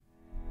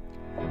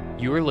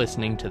You are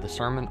listening to the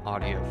sermon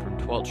audio from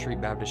 12th Street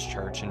Baptist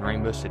Church in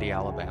Rainbow City,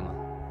 Alabama.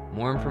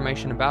 More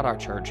information about our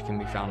church can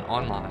be found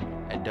online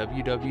at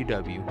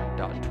www.12th.co.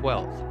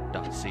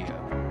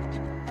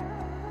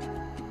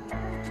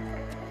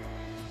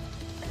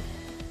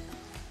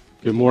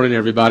 Good morning,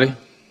 everybody.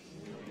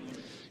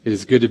 It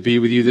is good to be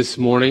with you this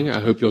morning. I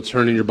hope you'll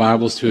turn in your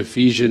Bibles to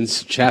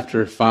Ephesians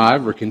chapter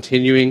 5. We're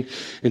continuing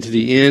into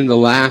the end, the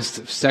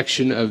last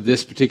section of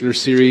this particular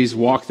series,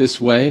 Walk This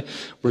Way.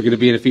 We're going to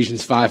be in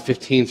Ephesians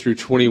 5:15 through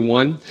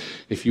 21.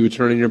 If you would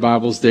turn in your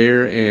Bibles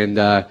there. And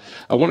I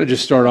want to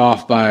just start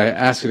off by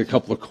asking a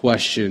couple of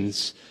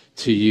questions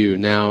to you.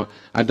 Now,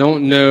 I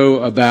don't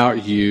know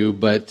about you,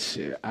 but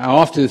I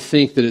often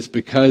think that it's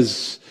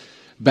because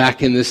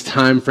back in this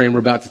time frame we're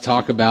about to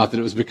talk about, that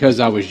it was because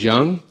I was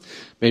young.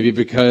 Maybe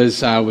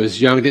because I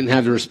was young, didn't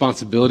have the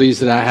responsibilities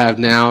that I have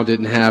now,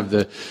 didn't have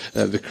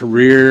the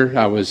career.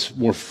 I was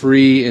more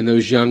free in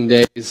those young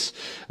days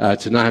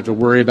to not have to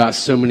worry about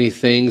so many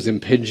things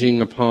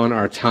impinging upon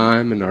our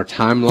time and our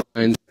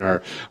timelines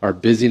and our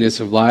busyness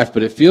of life.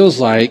 But it feels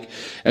like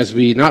as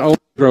we not only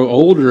grow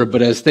older,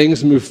 but as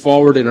things move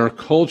forward in our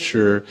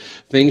culture,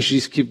 things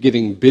just keep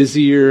getting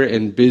busier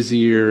and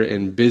busier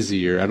and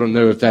busier. I don't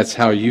know if that's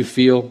how you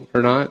feel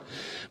or not,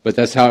 but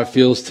that's how it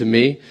feels to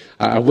me.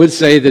 I would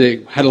say that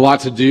it had a lot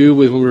to do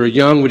with when we were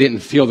young, we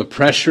didn't feel the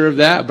pressure of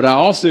that. But I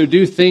also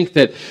do think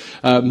that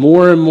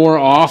more and more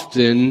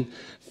often,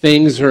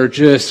 things are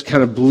just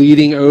kind of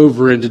bleeding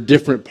over into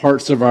different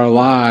parts of our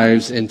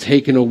lives and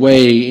taking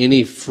away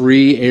any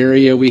free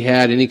area we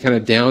had, any kind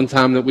of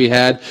downtime that we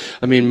had.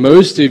 I mean,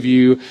 most of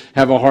you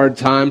have a hard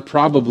time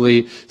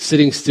probably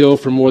sitting still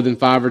for more than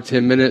 5 or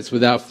 10 minutes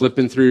without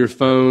flipping through your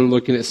phone,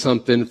 looking at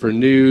something for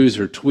news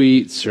or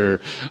tweets or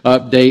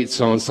updates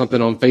on something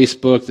on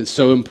Facebook that's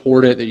so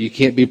important that you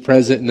can't be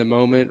present in the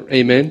moment.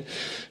 Amen.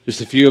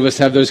 Just a few of us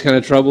have those kind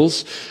of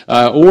troubles.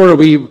 Or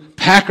we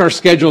pack our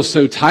schedule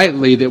so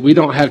tightly that we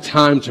don't have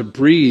time to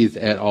breathe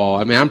at all.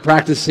 I mean, I'm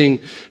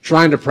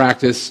trying to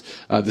practice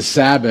the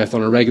Sabbath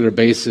on a regular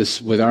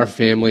basis with our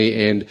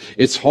family, and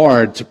it's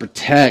hard to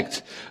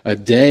protect a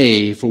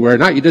day for where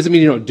it doesn't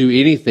mean you don't do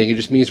anything. It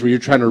just means where you're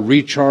trying to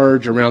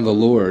recharge around the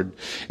Lord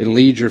and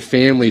lead your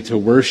family to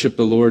worship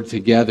the Lord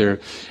together.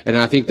 And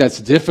I think that's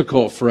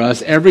difficult for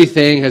us.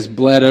 Everything has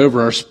bled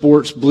over. Our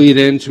sports bleed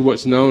into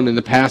what's known in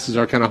the past as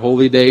our kind of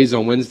holy days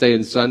on Wednesday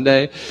and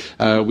Sunday.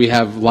 We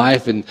have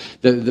life, and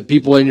the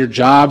people in your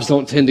jobs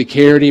don't tend to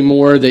care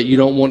anymore that you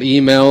don't want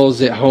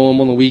emails at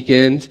home on the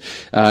weekend.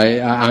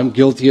 I'm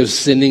guilty of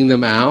sending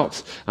them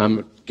out.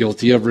 I'm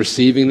guilty of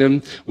receiving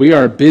them. We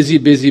are busy,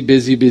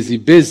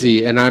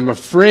 and I'm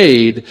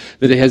afraid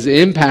that it has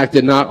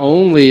impacted not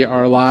only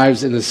our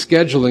lives in the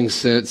scheduling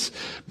sense,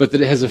 but that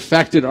it has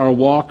affected our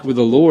walk with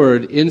the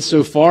Lord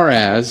insofar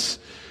as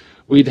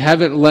we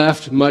haven't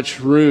left much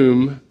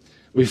room.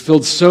 We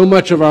filled so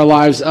much of our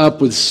lives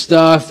up with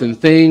stuff and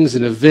things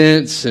and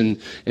events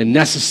and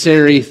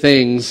necessary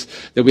things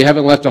that we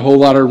haven't left a whole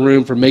lot of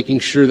room for making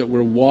sure that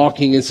we're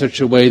walking in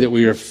such a way that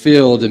we are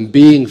filled and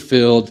being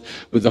filled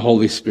with the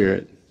Holy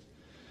Spirit.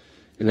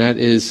 And that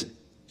is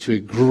to a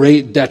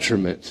great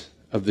detriment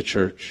of the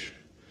church.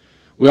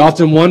 We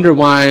often wonder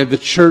why the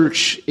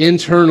church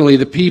internally,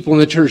 the people in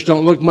the church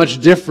don't look much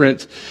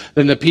different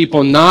than the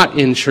people not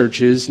in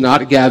churches,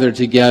 not gathered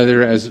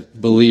together as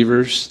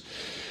believers.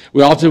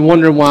 We often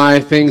wonder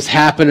why things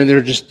happen and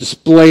they're just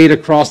displayed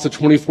across the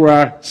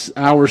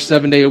 24-hour,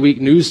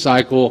 7-day-a-week news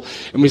cycle,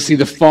 and we see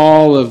the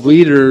fall of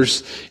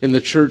leaders in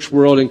the church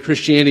world and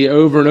Christianity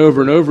over and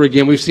over and over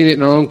again. We've seen it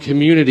in our own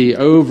community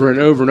over and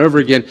over and over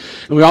again,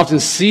 and we often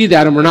see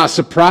that and we're not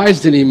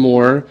surprised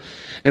anymore.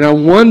 And I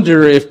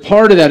wonder if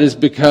part of that is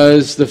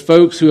because the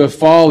folks who have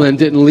fallen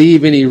didn't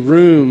leave any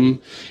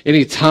room,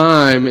 any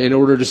time in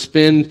order to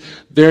spend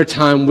their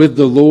time with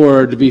the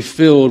Lord to be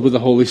filled with the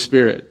Holy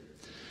Spirit.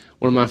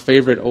 One of my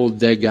favorite old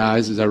dead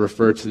guys, as I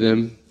refer to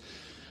them,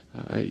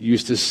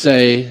 used to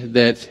say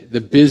that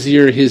the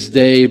busier his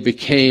day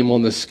became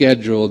on the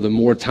schedule, the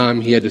more time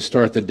he had to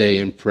start the day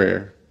in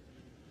prayer.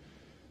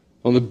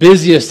 On the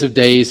busiest of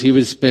days, he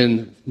would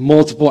spend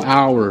multiple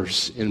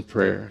hours in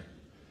prayer.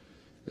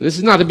 This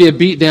is not to be a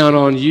beat down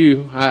on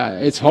you.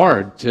 It's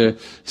hard to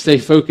stay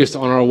focused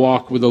on our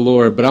walk with the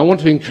Lord. But I want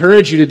to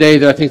encourage you today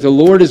that I think the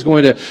Lord is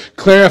going to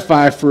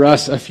clarify for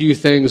us a few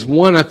things.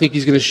 One, I think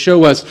He's going to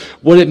show us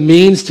what it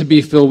means to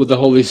be filled with the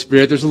Holy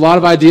Spirit. There's a lot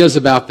of ideas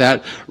about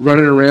that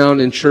running around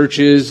in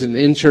churches and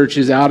in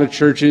churches, out of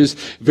churches,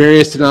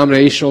 various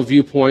denominational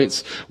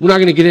viewpoints. We're not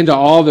going to get into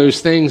all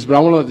those things, but I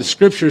want to let the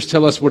Scriptures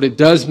tell us what it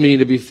does mean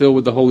to be filled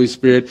with the Holy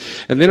Spirit.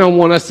 And then I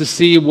want us to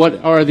see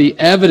what are the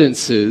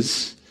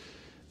evidences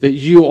that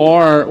you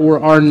are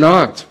or are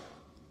not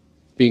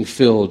being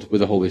filled with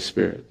the Holy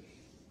Spirit.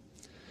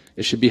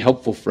 It should be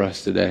helpful for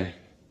us today.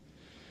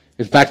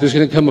 In fact, there's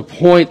going to come a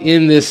point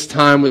in this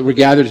time that we're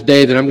gathered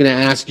today that I'm going to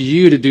ask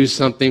you to do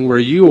something where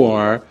you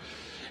are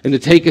and to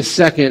take a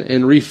second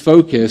and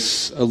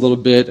refocus a little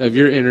bit of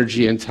your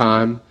energy and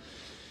time,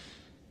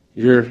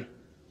 your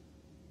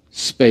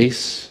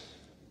space,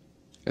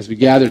 as we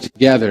gather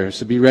together.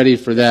 So be ready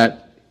for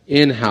that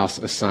in-house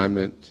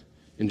assignment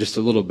in just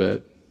a little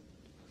bit.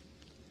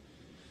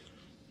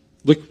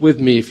 Look with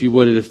me, if you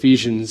would, at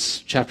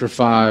Ephesians chapter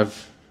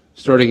 5,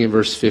 starting in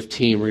verse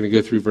 15. We're going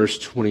to go through verse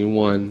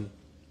 21.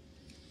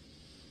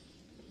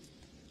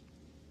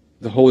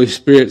 The Holy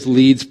Spirit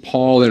leads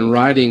Paul in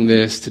writing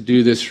this to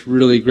do this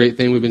really great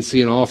thing we've been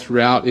seeing all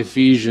throughout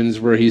Ephesians,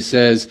 where he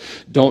says,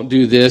 don't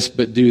do this,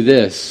 but do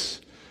this.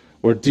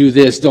 Or do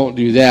this, don't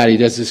do that. He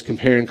does this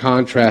compare and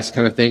contrast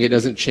kind of thing. It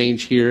doesn't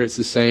change here. It's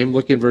the same.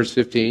 Look in verse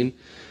 15.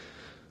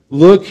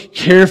 Look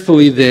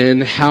carefully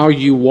then how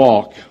you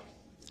walk,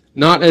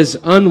 not as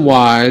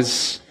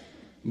unwise,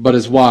 but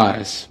as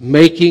wise,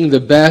 making the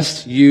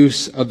best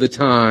use of the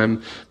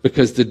time,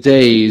 because the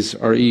days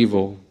are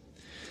evil.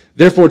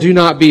 Therefore do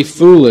not be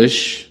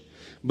foolish,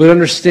 but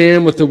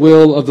understand what the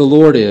will of the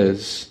Lord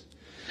is.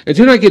 And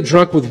do not get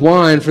drunk with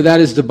wine, for that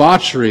is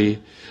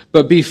debauchery,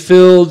 but be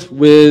filled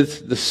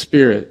with the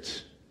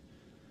Spirit,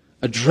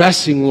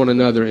 addressing one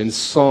another in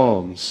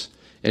psalms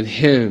and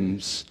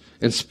hymns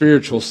and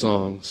spiritual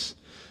songs,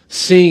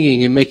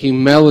 singing and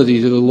making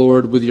melody to the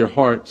Lord with your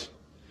heart,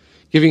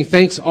 giving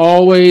thanks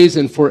always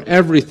and for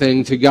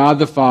everything to God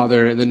the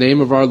Father in the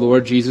name of our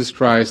Lord Jesus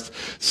Christ,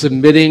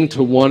 submitting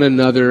to one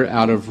another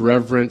out of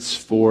reverence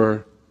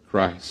for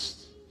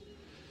Christ.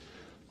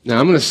 Now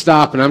I'm going to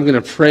stop and I'm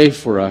going to pray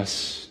for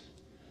us.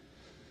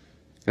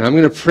 And I'm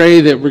going to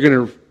pray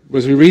that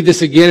as we read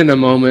this again in a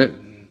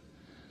moment,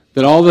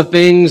 that all the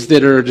things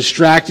that are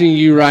distracting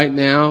you right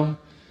now,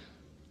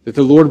 that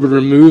the Lord would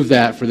remove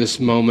that for this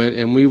moment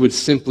and we would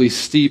simply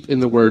steep in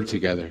the Word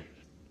together.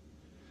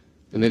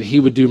 And that He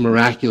would do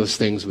miraculous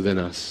things within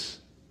us.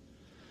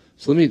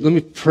 So let me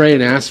pray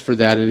and ask for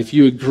that. And if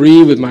you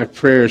agree with my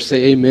prayer,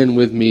 say amen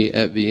with me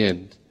at the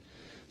end.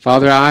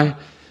 Father, I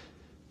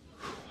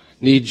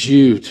need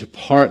you to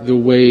part the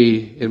way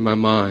in my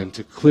mind,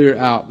 to clear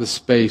out the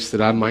space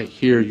that I might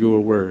hear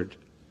your word.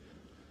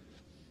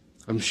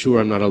 I'm sure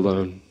I'm not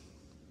alone.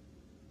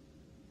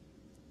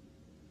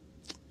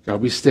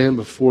 God, we stand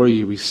before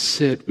you, we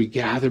sit, we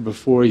gather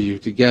before you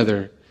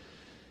together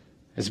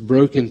as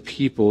broken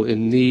people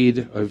in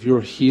need of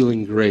your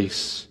healing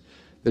grace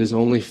that is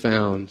only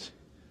found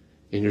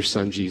in your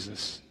Son,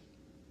 Jesus.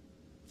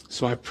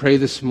 So I pray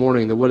this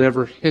morning that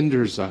whatever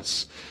hinders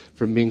us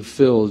from being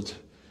filled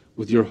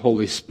with your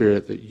Holy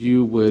Spirit, that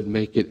you would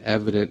make it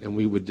evident and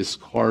we would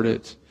discard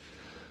it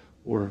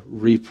or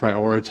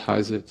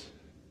reprioritize it.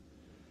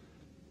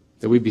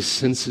 That we'd be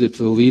sensitive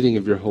to the leading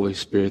of your Holy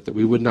Spirit, that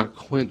we would not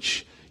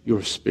quench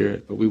your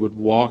Spirit, but we would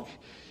walk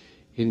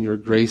in your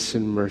grace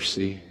and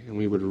mercy, and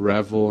we would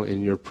revel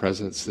in your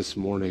presence this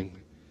morning.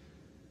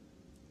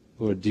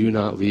 Lord, do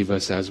not leave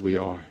us as we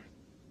are.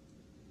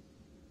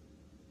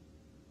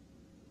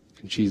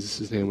 In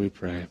Jesus' name we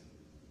pray.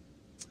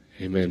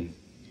 Amen.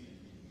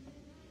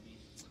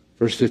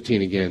 Verse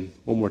 15 again,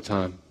 one more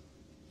time.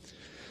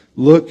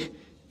 Look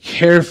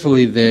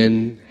carefully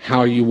then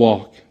how you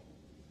walk,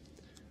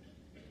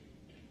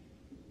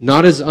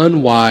 not as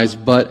unwise,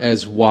 but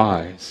as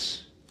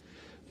wise,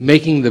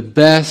 making the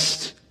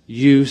best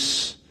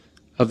use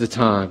of the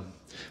time,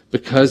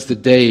 because the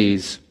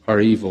days are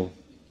evil.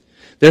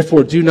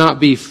 Therefore, do not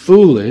be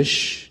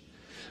foolish,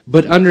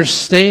 but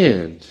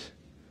understand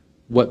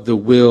what the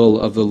will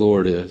of the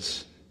Lord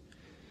is.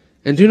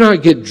 And do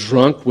not get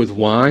drunk with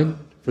wine,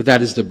 for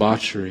that is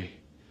debauchery,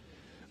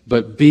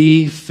 but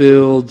be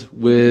filled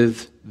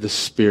with the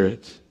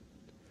Spirit,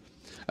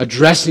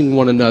 addressing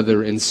one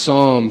another in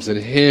psalms and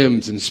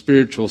hymns and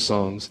spiritual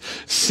songs,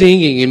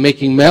 singing and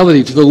making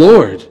melody to the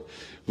Lord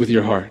with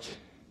your heart,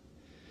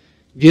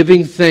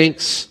 giving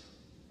thanks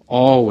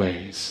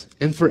always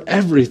and for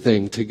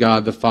everything to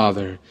God the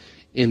Father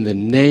in the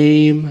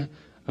name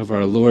of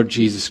our Lord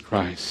Jesus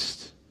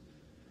Christ,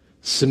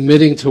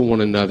 submitting to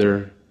one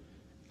another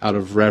out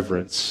of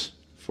reverence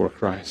for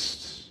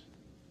Christ.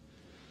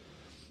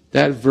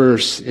 That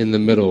verse in the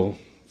middle,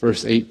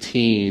 verse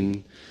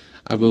 18,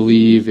 I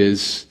believe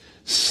is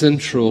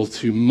central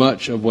to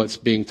much of what's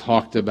being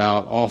talked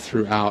about all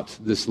throughout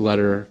this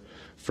letter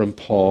from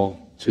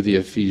Paul to the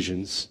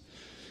Ephesians.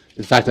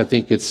 In fact, I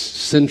think it's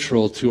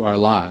central to our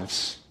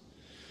lives.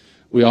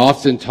 We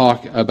often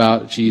talk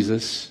about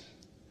Jesus.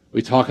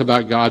 We talk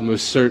about God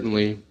most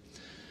certainly.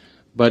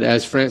 But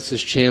as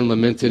Francis Chan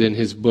lamented in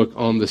his book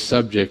on the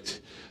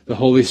subject, the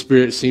Holy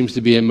Spirit seems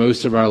to be in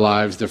most of our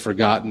lives the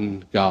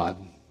forgotten God.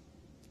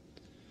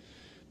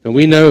 And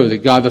we know that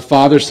God the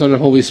Father, Son,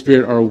 and Holy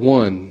Spirit are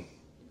one.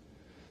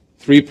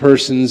 Three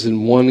persons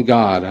in one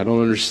God. I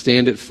don't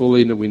understand it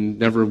fully, and we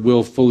never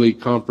will fully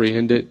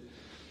comprehend it.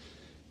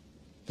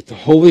 But the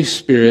Holy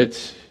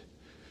Spirit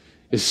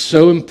is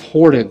so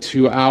important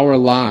to our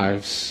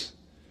lives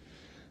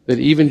that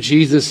even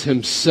Jesus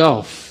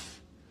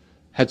himself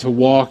had to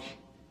walk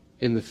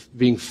in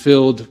being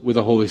filled with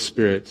the Holy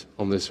Spirit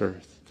on this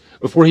earth.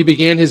 Before he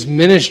began his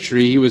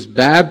ministry, he was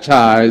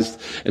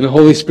baptized and the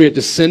Holy Spirit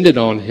descended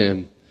on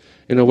him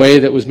in a way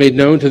that was made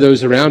known to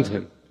those around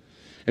him.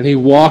 And he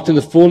walked in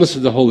the fullness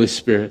of the Holy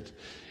Spirit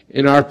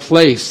in our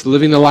place,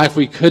 living the life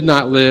we could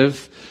not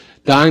live,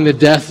 dying the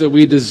death that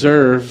we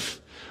deserve,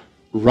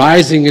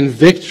 rising in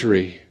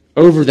victory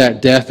over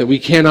that death that we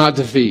cannot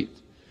defeat.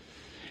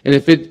 And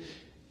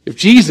if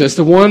Jesus,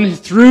 the one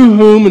through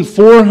whom and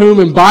for whom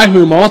and by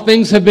whom all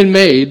things have been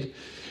made,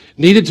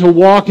 needed to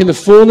walk in the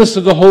fullness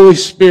of the Holy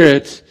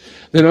Spirit,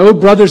 then, oh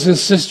brothers and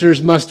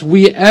sisters, must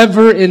we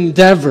ever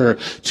endeavor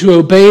to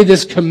obey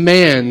this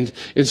command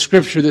in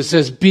Scripture that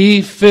says,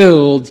 be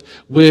filled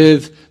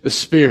with the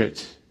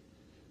Spirit.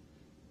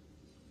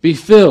 Be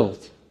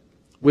filled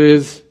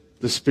with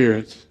the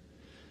Spirit.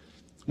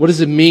 What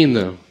does it mean,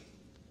 though?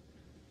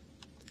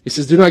 He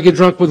says, do not get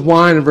drunk with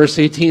wine in verse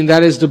 18.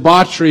 That is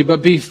debauchery,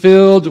 but be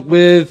filled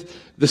with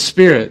the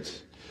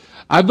Spirit.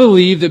 I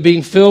believe that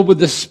being filled with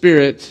the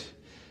Spirit,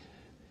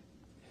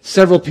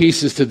 several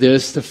pieces to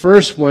this. The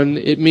first one,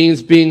 it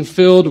means being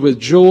filled with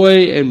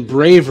joy and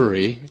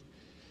bravery.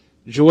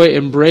 Joy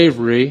and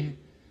bravery,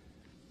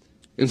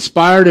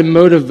 inspired and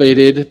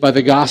motivated by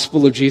the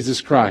gospel of Jesus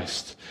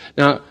Christ.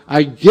 Now,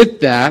 I get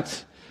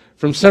that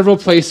from several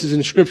places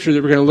in Scripture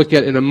that we're going to look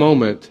at in a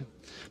moment.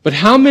 But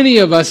how many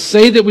of us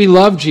say that we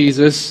love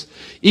Jesus,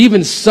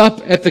 even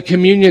sup at the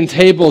communion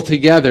table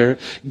together,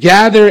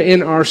 gather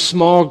in our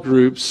small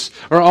groups,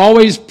 are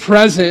always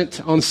present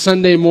on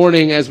Sunday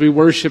morning as we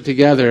worship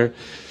together,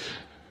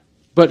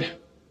 but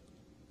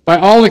by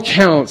all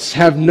accounts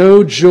have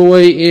no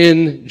joy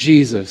in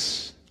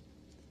Jesus,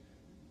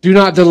 do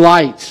not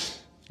delight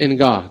in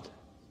God?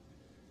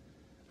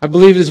 I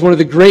believe it is one of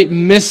the great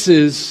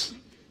misses.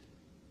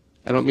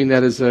 I don't mean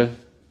that as a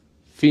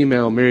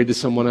female married to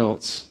someone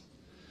else.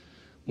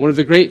 One of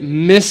the great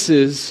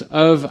misses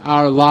of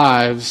our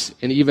lives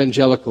in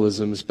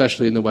evangelicalism,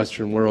 especially in the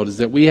Western world, is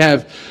that we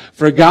have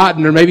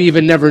forgotten or maybe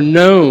even never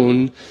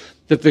known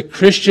that the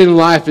Christian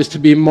life is to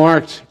be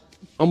marked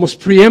almost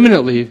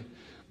preeminently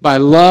by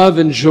love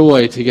and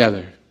joy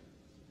together.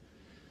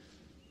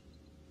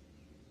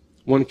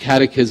 One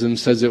catechism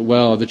says it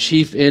well: the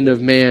chief end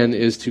of man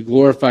is to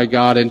glorify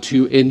God and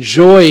to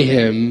enjoy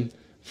Him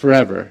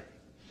forever.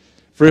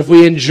 For if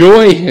we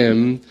enjoy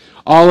Him,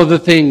 all of the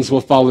things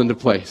will fall into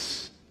place.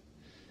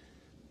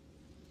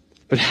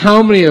 But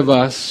how many of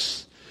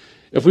us,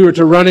 if we were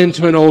to run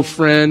into an old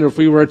friend, or if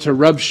we were to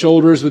rub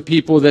shoulders with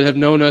people that have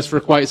known us for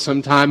quite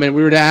some time, and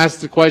we were to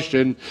ask the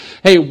question,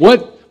 hey,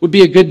 what would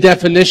be a good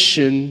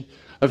definition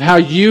of how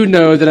you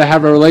know that I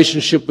have a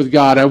relationship with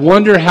God? I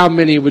wonder how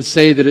many would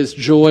say that it's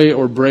joy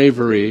or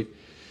bravery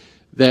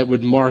that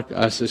would mark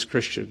us as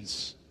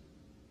Christians.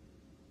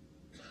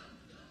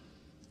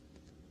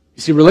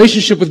 You see,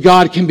 relationship with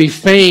God can be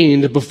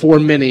feigned before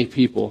many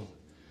people.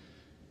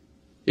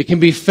 It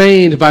can be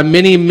feigned by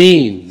many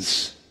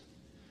means.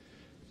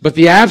 But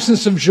the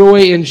absence of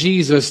joy in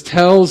Jesus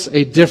tells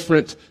a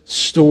different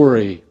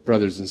story,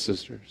 brothers and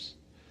sisters.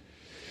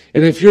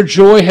 And if your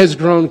joy has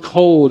grown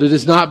cold, it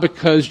is not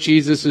because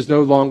Jesus is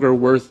no longer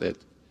worth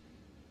it.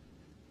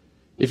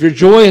 If your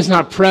joy is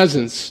not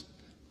present,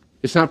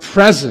 it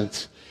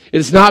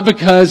is not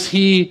because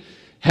He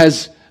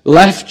has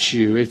left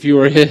you if you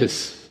are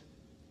His.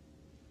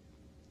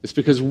 It's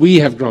because we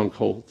have grown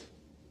cold.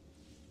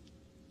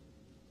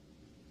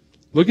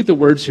 Look at the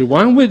words here.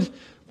 Why would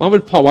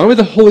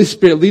the Holy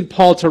Spirit lead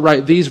Paul to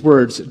write these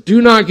words?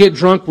 Do not get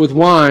drunk with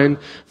wine,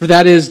 for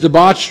that is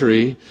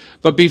debauchery,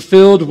 but be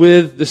filled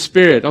with the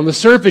Spirit. On the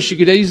surface, you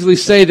could easily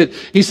say that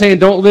he's saying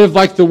don't live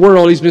like the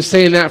world. He's been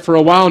saying that for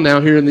a while now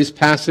here in this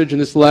passage, in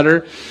this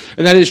letter.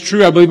 And that is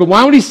true, I believe. But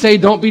why would he say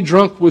don't be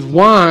drunk with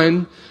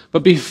wine,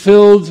 but be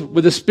filled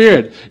with the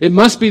Spirit? It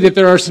must be that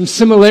there are some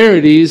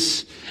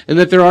similarities and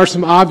that there are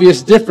some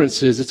obvious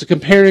differences. It's a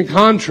compare and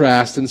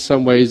contrast in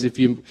some ways, if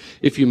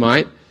you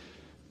might.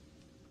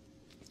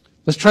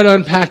 Let's try to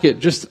unpack it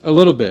just a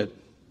little bit.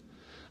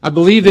 I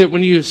believe that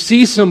when you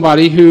see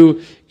somebody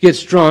who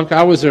gets drunk,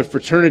 I was a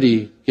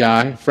fraternity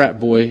guy, frat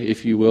boy,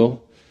 if you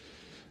will.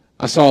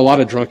 I saw a lot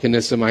of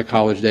drunkenness in my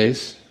college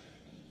days.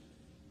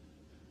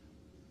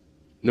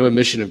 No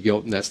admission of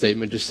guilt in that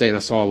statement, just saying I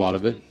saw a lot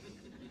of it.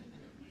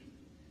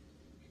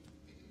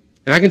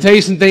 And I can tell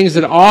you some things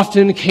that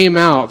often came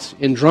out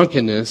in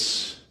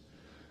drunkenness,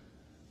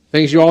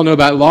 things you all know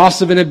about,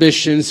 loss of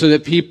inhibition, so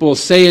that people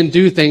say and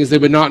do things they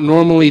would not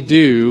normally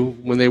do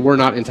when they were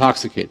not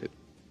intoxicated,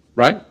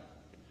 right?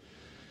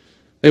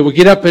 They would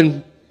get up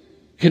and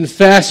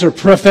confess or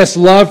profess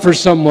love for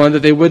someone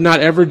that they would not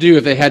ever do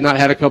if they had not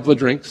had a couple of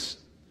drinks.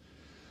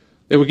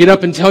 They would get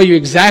up and tell you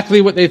exactly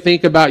what they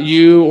think about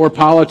you or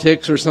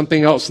politics or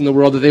something else in the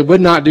world that they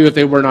would not do if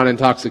they were not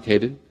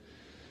intoxicated.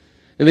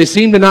 And they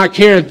seem to not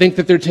care and think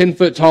that they're 10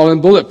 foot tall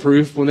and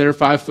bulletproof when they're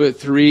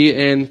 5'3"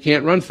 and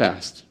can't run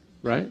fast,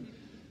 right?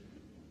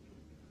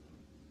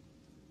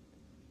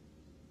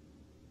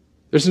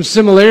 There's some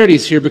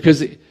similarities here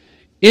because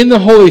in the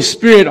Holy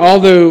Spirit,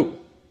 although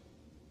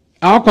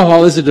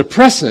alcohol is a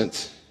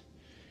depressant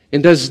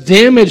and does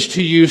damage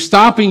to you,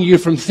 stopping you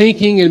from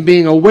thinking and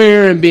being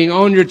aware and being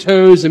on your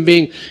toes and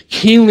being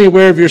keenly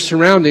aware of your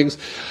surroundings,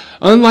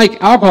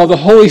 Unlike alcohol, the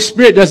Holy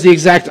Spirit does the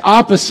exact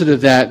opposite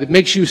of that. It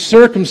makes you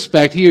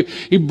circumspect.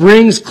 He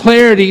brings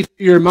clarity to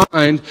your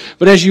mind.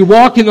 But as you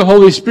walk in the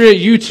Holy Spirit,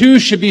 you too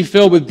should be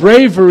filled with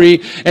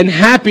bravery and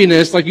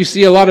happiness, like you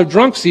see a lot of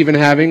drunks even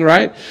having,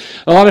 right?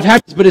 A lot of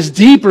happiness, but it's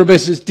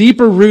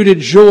deeper rooted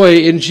joy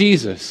in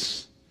Jesus.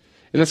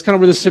 And that's kind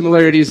of where the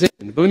similarity is in.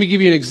 But let me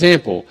give you an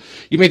example.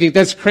 You may think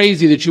that's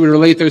crazy that you would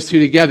relate those two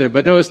together,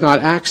 but no, it's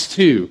not. Acts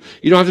 2.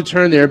 You don't have to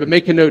turn there, but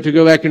make a note to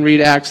go back and read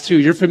Acts 2.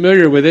 You're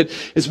familiar with it.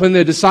 It's when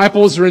the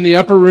disciples are in the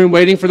upper room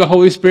waiting for the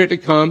Holy Spirit to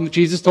come.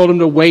 Jesus told them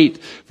to wait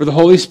for the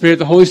Holy Spirit.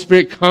 The Holy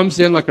Spirit comes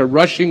in like a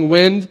rushing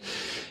wind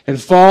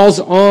and falls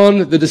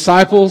on the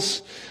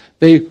disciples.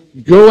 They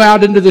go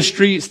out into the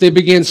streets. They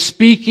begin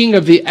speaking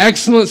of the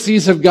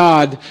excellencies of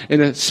God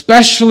and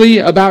especially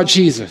about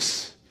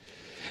Jesus.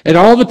 And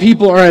all the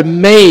people are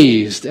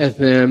amazed at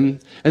them,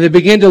 and they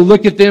begin to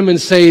look at them and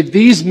say,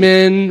 these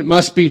men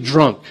must be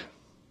drunk.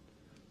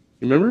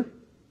 You remember?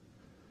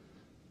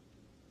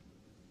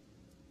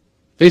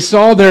 They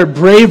saw their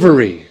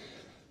bravery.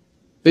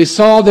 They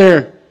saw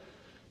their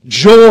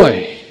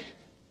joy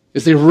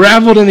as they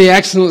reveled in the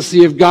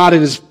excellency of God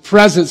and His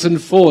presence in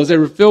full, as they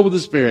were filled with the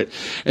Spirit.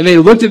 And they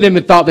looked at them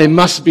and thought they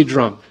must be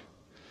drunk.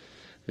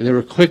 And they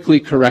were quickly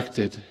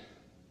corrected.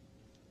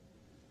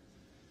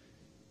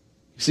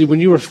 See,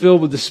 when you were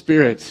filled with the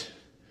Spirit,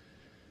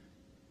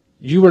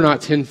 you were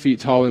not 10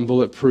 feet tall and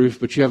bulletproof,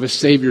 but you have a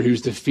Savior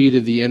who's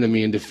defeated the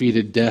enemy and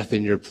defeated death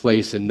in your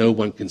place, and no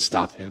one can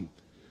stop Him.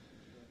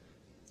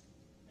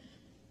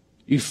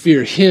 You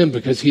fear Him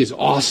because He is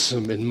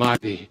awesome and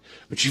mighty,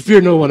 but you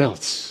fear no one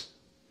else.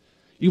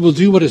 You will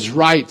do what is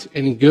right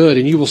and good,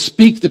 and you will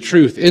speak the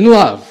truth in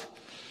love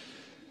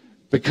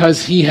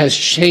because He has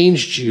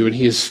changed you and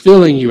He is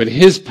filling you in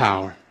His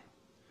power.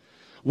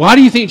 Why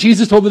do you think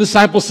Jesus told the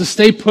disciples to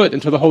stay put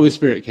until the Holy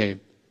Spirit came?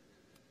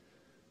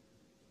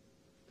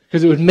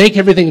 Because it would make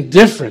everything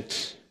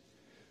different.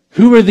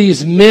 Who are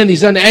these men,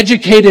 these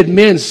uneducated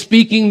men,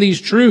 speaking these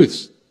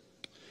truths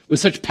with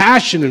such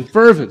passion and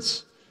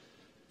fervence?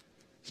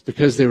 It's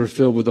because they were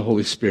filled with the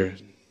Holy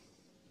Spirit.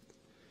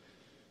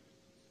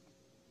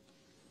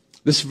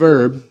 This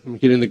verb, I'm going to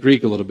get into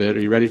Greek a little bit.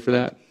 Are you ready for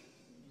that?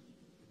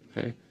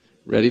 Okay,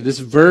 ready? This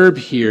verb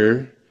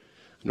here,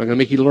 I'm not going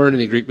to make you learn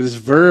any Greek, but this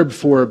verb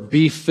for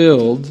be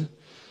filled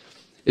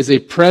is a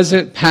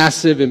present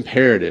passive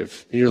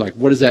imperative. And you're like,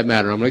 what does that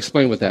matter? I'm going to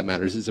explain what that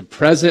matters. It's a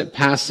present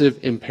passive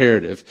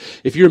imperative.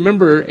 If you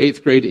remember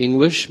 8th grade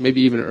English,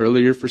 maybe even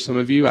earlier for some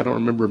of you, I don't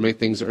remember many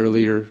things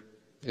earlier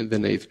than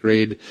 8th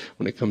grade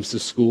when it comes to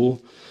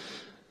school.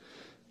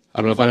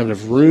 I don't know if I have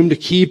enough room to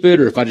keep it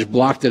or if I just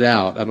blocked it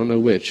out. I don't know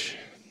which.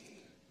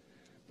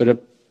 But an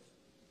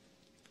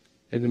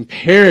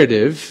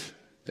imperative,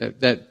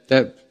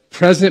 that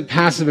present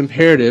passive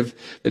imperative,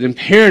 that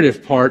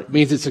imperative part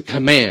means it's a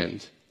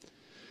command.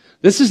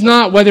 This is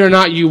not whether or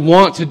not you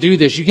want to do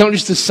this. You can't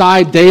just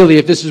decide daily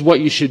if this is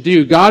what you should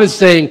do. God is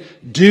saying,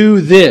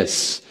 do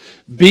this.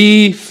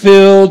 Be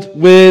filled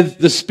with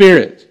the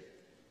Spirit.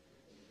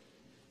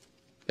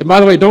 And by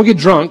the way, don't get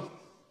drunk.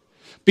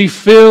 Be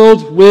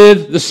filled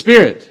with the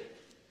Spirit.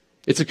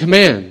 It's a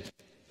command.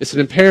 It's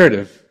an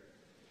imperative.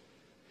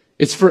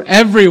 It's for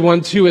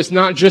everyone too. It's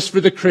not just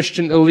for the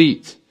Christian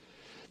elite.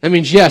 That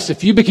means, yes,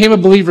 if you became a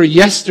believer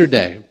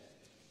yesterday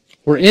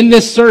or in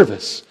this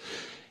service,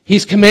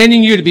 He's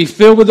commanding you to be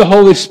filled with the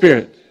Holy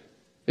Spirit.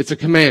 It's a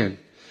command.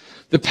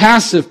 The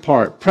passive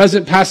part,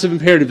 present passive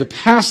imperative, the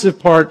passive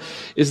part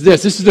is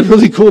this. This is the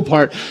really cool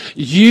part.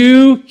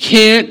 You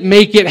can't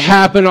make it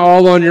happen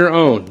all on your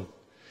own.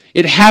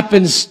 It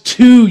happens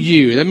to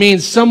you. That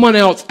means someone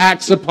else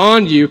acts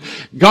upon you.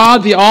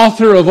 God, the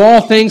author of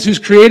all things, who's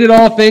created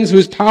all things,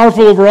 who's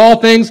powerful over all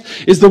things,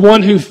 is the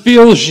one who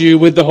fills you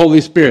with the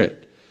Holy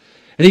Spirit.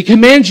 And He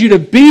commands you to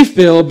be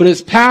filled, but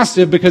it's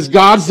passive because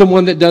God's the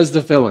one that does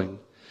the filling.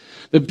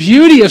 The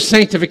beauty of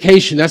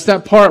sanctification, that's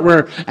that part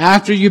where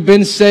after you've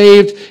been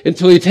saved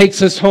until He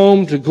takes us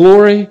home to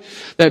glory,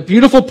 that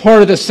beautiful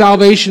part of the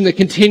salvation that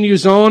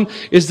continues on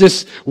is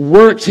this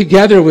work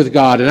together with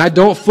God. And I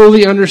don't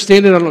fully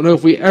understand it. I don't know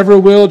if we ever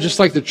will. Just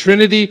like the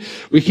Trinity,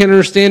 we can't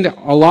understand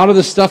a lot of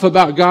the stuff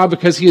about God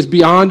because He is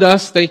beyond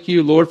us. Thank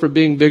you, Lord, for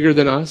being bigger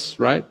than us,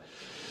 right?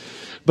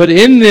 But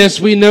in this,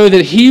 we know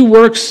that He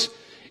works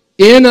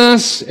in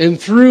us and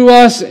through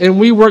us, and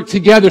we work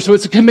together. So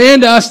it's a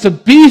command to us to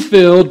be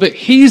filled, but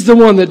He's the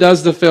one that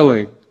does the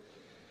filling.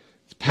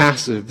 It's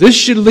passive. This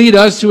should lead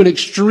us to an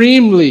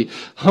extremely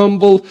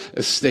humble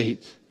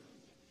estate.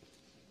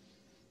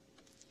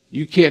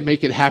 You can't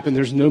make it happen.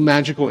 There's no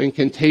magical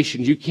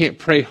incantation. You can't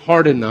pray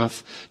hard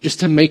enough just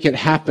to make it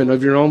happen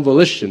of your own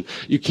volition.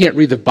 You can't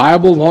read the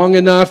Bible long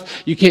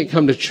enough. You can't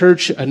come to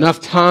church enough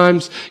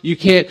times. You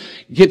can't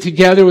get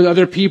together with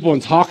other people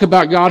and talk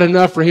about God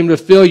enough for Him to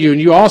fill you.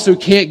 And you also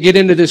can't get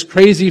into this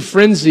crazy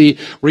frenzy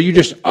where you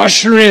just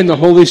usher in the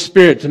Holy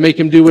Spirit to make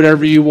Him do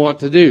whatever you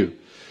want to do.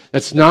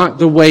 That's not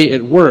the way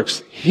it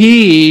works.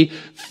 He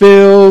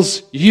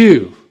fills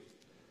you.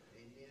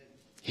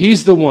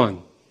 He's the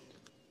one.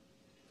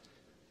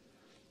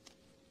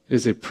 It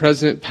is a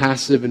present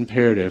passive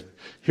imperative.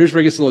 Here's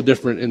where it gets a little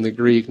different in the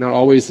Greek, not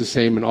always the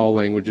same in all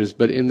languages,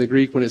 but in the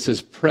Greek, when it says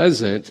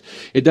present,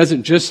 it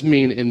doesn't just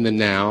mean in the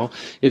now.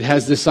 It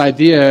has this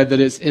idea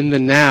that it's in the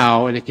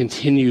now and it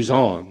continues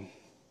on.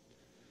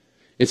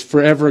 It's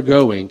forever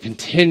going,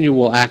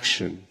 continual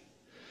action.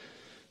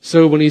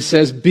 So when he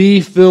says,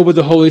 be filled with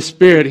the Holy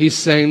Spirit, he's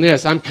saying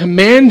this: I'm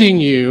commanding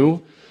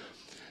you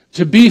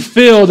to be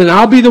filled, and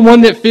I'll be the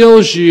one that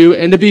fills you,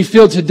 and to be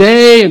filled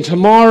today and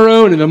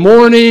tomorrow and in the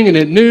morning and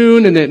at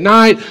noon and at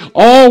night.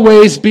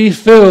 Always be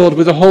filled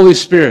with the Holy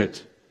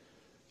Spirit.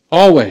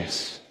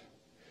 Always.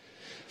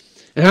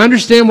 And I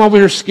understand why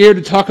we're scared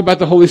to talk about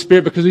the Holy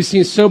Spirit, because we've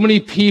seen so many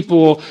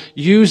people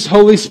use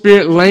Holy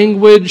Spirit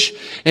language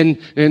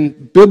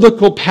and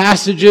biblical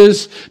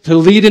passages to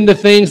lead into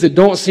things that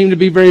don't seem to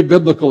be very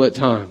biblical at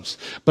times.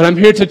 But I'm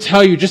here to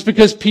tell you, just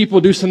because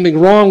people do something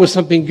wrong with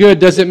something good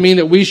doesn't mean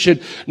that we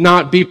should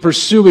not be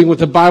pursuing what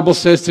the Bible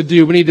says to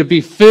do. We need to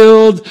be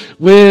filled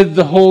with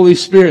the Holy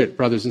Spirit,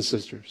 brothers and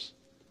sisters.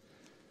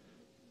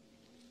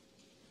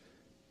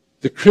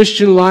 The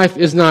Christian life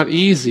is not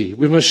easy.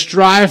 We must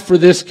strive for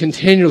this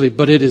continually,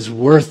 but it is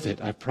worth it,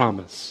 I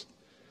promise.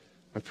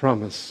 I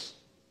promise.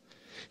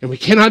 And we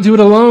cannot do it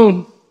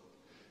alone.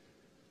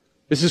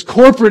 This is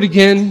corporate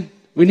again.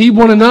 We need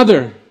one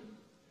another.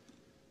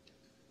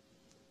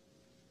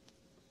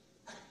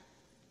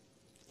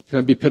 Can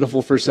I be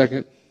pitiful for a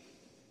second?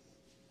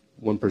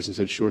 One person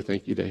said, sure,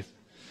 thank you, Dave.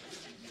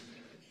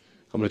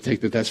 I'm going to take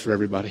that's for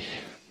everybody.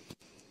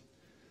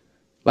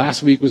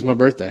 Last week was my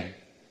birthday.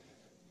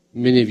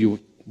 Many of you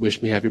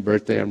wished me happy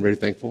birthday. I'm very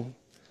thankful.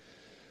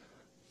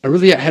 I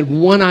really had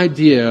one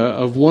idea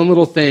of one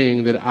little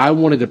thing that I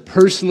wanted to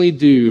personally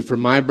do for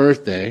my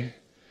birthday,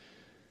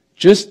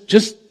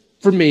 just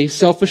for me,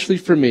 selfishly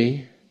for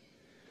me.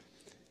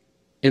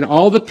 And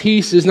all the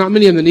pieces, not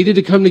many of them, that needed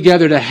to come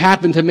together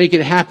to make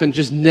it happen,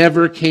 just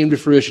never came to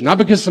fruition. Not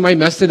because somebody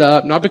messed it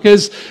up, not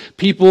because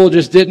people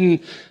just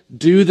didn't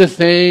do the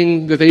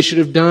thing that they should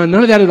have done.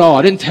 None of that at all.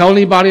 I didn't tell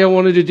anybody I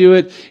wanted to do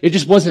it. It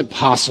just wasn't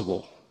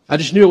possible. I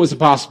just knew it wasn't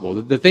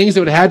possible. The things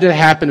that would have had to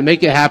happen to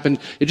make it happen,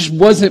 it just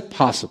wasn't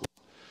possible.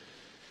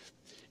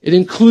 It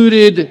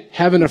included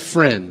having a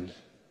friend.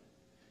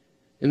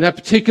 And that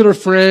particular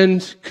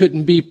friend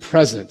couldn't be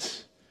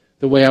present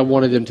the way I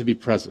wanted them to be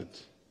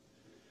present.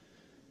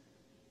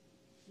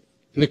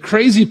 And the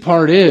crazy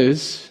part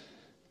is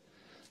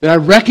that I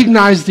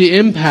recognized the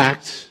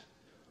impact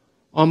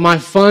on my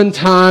fun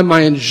time,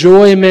 my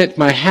enjoyment,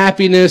 my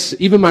happiness,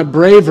 even my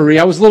bravery.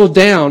 I was a little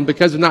down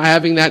because of not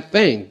having that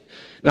thing.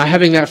 Not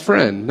having that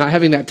friend, not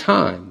having that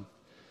time.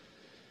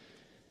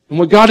 And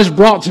what God has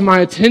brought to my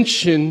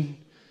attention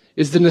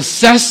is the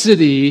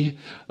necessity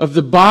of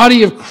the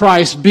body of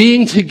Christ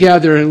being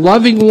together and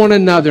loving one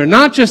another,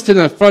 not just in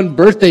a fun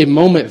birthday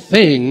moment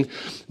thing,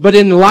 but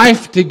in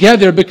life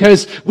together,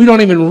 because we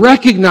don't even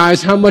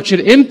recognize how much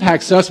it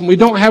impacts us when we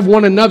don't have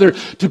one another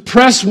to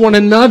press one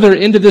another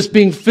into this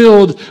being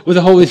filled with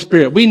the Holy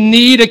Spirit. We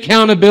need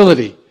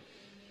accountability.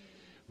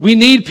 We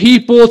need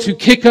people to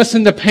kick us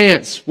in the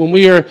pants when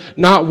we are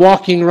not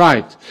walking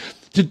right.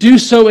 To do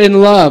so in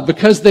love,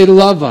 because they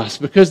love us,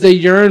 because they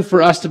yearn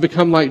for us to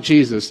become like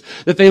Jesus.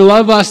 That they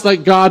love us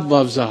like God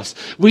loves us.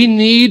 We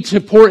need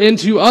to pour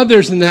into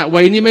others in that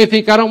way. And you may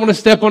think, I don't want to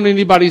step on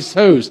anybody's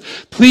toes.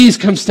 Please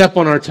come step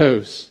on our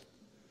toes.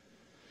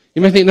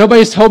 You may think,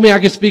 nobody's told me I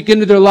can speak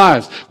into their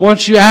lives. Why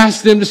don't you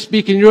ask them to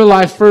speak in your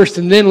life first,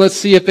 and then let's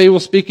see if they will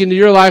speak into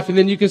your life, and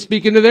then you can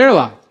speak into their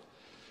life.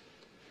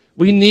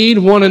 We need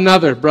one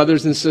another,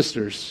 brothers and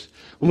sisters.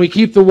 When we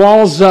keep the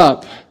walls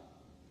up,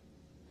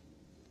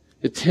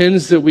 it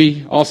tends that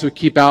we also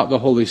keep out the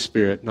Holy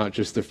Spirit, not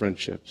just the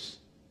friendships.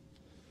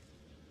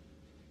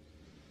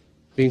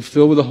 Being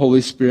filled with the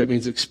Holy Spirit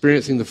means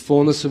experiencing the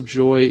fullness of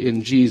joy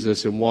in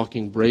Jesus and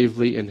walking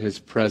bravely in His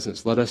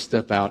presence. Let us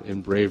step out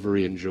in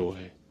bravery and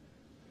joy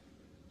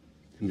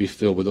and be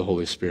filled with the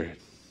Holy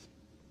Spirit.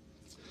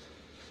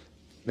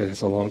 Man,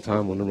 that's a long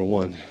time on number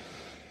one.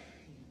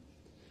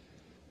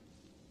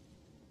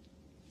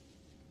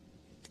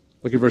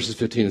 Look at verses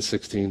 15 and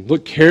 16.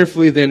 Look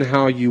carefully then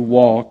how you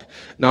walk,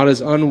 not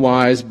as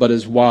unwise, but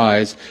as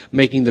wise,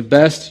 making the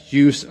best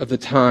use of the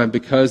time,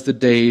 because the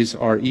days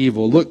are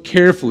evil. Look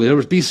carefully. In other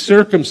words, be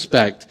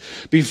circumspect.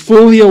 Be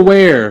fully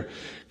aware,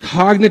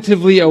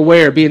 cognitively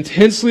aware. Be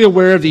intensely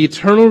aware of the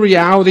eternal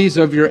realities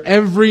of your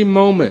every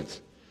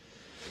moment.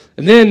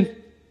 And then,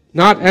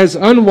 not as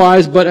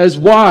unwise, but as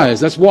wise.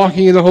 That's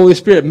walking in the Holy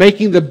Spirit.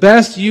 Making the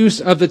best use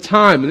of the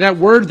time. And that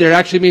word there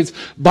actually means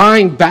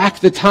buying back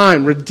the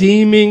time.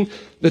 Redeeming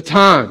the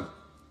time.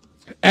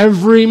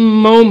 Every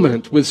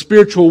moment with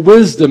spiritual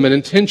wisdom and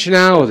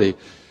intentionality.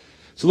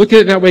 So look at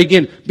it that way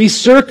again. Be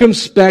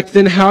circumspect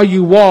in how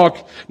you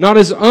walk. Not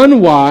as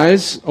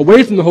unwise,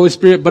 away from the Holy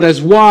Spirit, but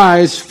as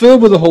wise,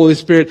 filled with the Holy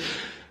Spirit.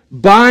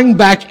 Buying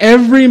back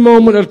every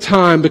moment of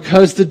time,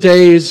 because the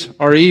days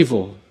are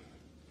evil.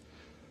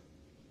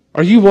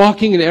 Are you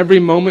walking in every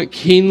moment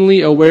keenly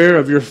aware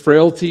of your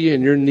frailty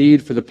and your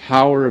need for the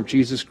power of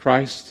Jesus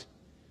Christ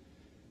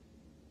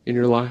in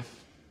your life?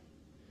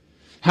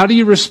 How do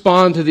you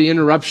respond to the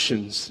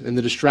interruptions and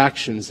the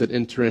distractions that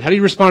enter in? How do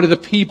you respond to the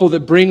people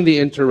that bring the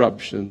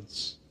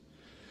interruptions?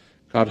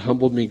 God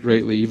humbled me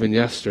greatly even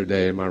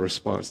yesterday in my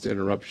response to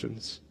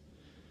interruptions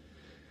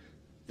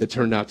that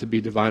turned out to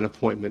be divine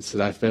appointments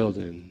that I failed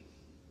in.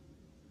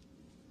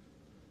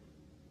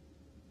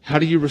 How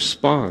do you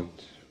respond?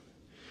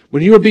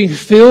 When you are being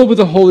filled with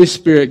the Holy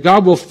Spirit,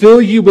 God will fill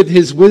you with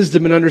His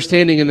wisdom and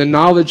understanding and the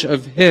knowledge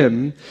of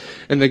Him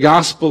and the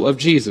gospel of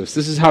Jesus.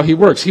 This is how He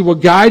works. He will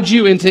guide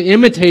you into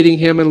imitating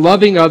Him and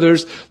loving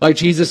others like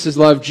Jesus has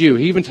loved you.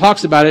 He even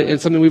talks about it in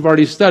something we've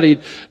already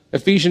studied,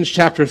 Ephesians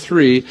chapter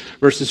 3,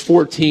 verses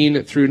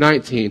 14 through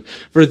 19.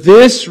 For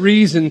this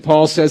reason,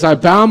 Paul says, I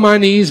bow my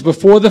knees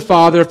before the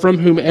Father, from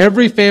whom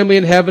every family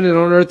in heaven and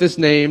on earth is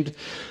named,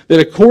 that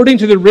according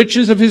to the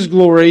riches of His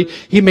glory,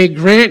 He may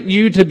grant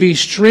you to be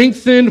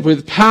strengthened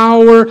with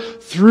power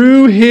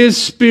through His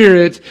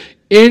Spirit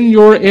in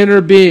your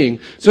inner being,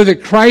 so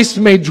that Christ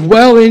may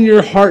dwell in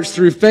your hearts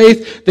through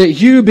faith, that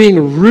you,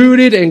 being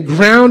rooted and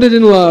grounded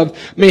in love,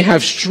 may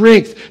have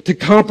strength to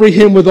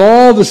comprehend with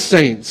all the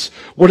saints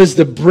what is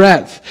the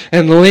breadth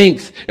and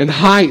length and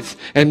height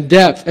and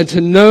depth, and to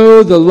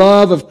know the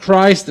love of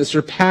Christ that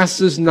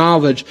surpasses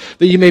knowledge,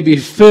 that you may be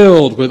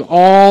filled with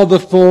all the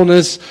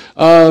fullness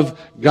of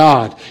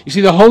God. You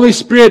see, the Holy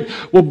Spirit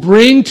will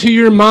bring to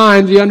your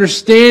mind the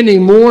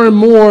understanding more and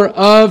more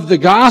of the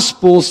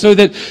gospel, so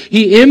that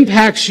He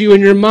impacts you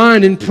in your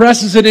mind and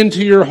presses it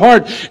into your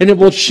heart, and it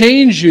will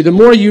change you. The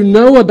more you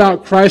know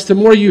about Christ, the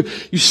more you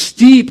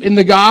steep in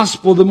the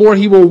gospel, the more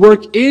He will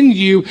work in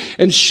you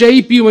and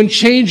shape you and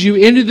change you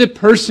into the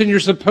person you're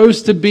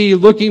supposed to be,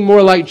 looking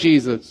more like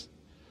Jesus.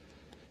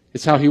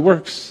 It's how He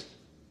works.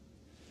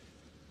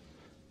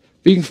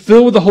 Being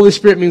filled with the Holy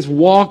Spirit means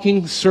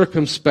walking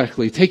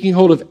circumspectly, taking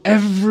hold of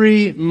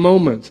every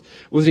moment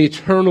with an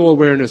eternal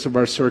awareness of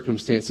our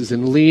circumstances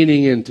and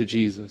leaning into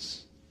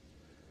Jesus.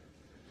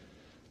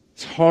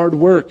 It's hard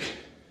work.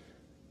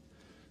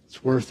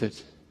 It's worth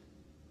it.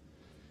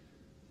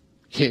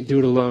 Can't do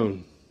it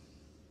alone.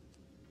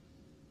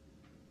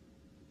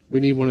 We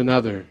need one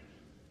another.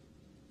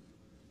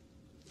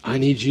 I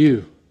need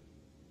you.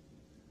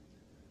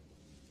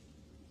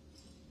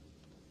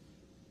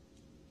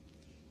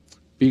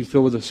 Being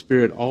filled with the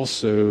Spirit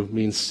also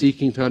means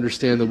seeking to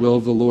understand the will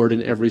of the Lord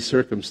in every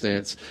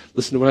circumstance.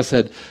 Listen to what I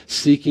said.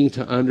 Seeking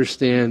to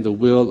understand the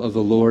will of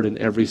the Lord in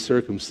every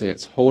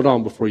circumstance. Hold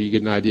on before you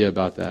get an idea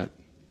about that.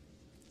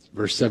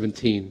 Verse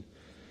 17.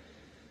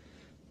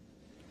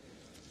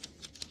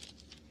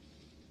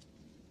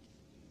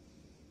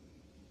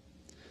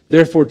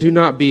 Therefore, do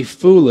not be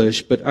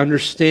foolish, but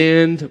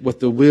understand what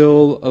the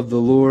will of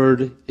the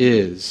Lord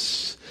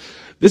is.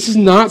 This is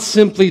not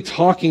simply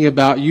talking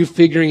about you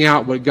figuring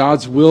out what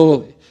God's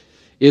will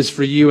is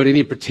for you at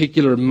any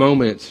particular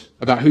moment,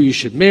 about who you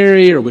should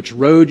marry or which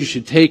road you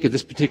should take at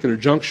this particular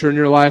juncture in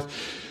your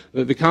life.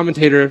 The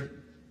commentator,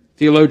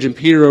 theologian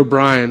Peter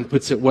O'Brien,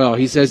 puts it well.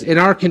 He says, in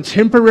our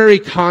contemporary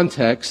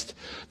context,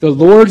 the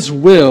Lord's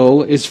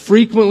will is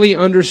frequently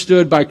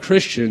understood by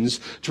Christians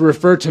to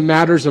refer to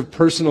matters of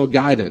personal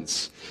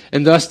guidance,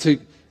 and thus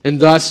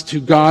to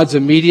God's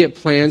immediate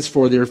plans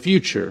for their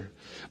future.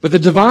 But the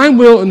divine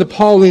will in the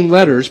Pauline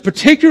letters,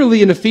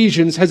 particularly in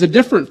Ephesians, has a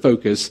different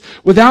focus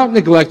without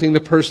neglecting the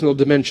personal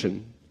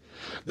dimension.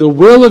 The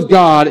will of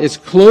God is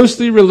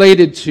closely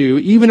related to,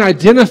 even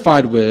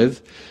identified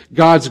with,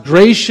 God's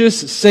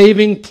gracious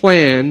saving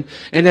plan,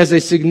 and as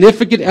a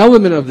significant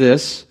element of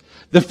this,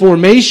 the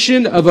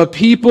formation of a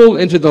people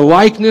into the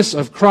likeness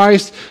of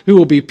Christ who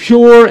will be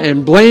pure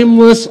and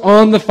blameless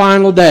on the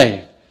final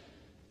day.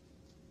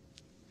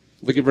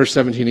 Look at verse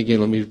 17 again.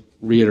 Let me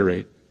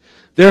reiterate.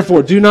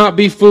 Therefore, do not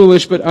be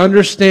foolish, but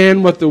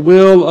understand what the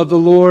will of the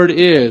Lord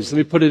is. Let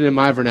me put it in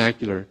my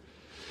vernacular.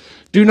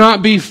 Do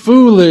not be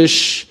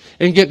foolish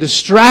and get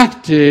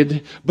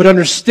distracted, but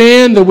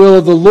understand the will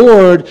of the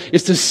Lord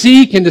is to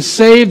seek and to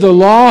save the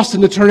lost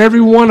and to turn every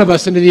one of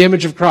us into the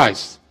image of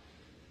Christ.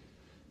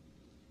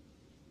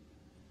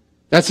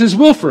 That's His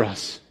will for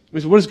us.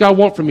 What does God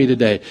want from me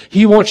today?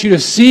 He wants you to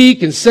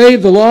seek and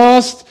save the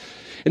lost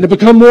and to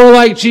become more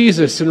like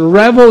Jesus and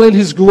revel in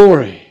His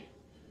glory.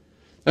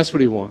 That's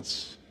what He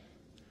wants.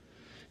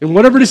 And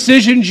whatever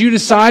decisions you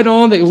decide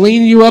on that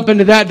lean you up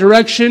into that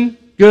direction,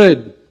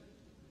 good.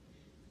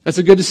 That's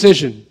a good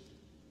decision.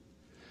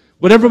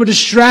 Whatever would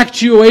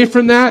distract you away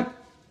from that,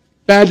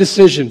 bad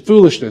decision,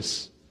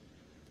 foolishness.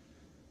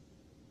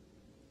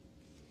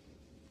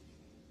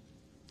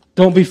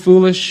 Don't be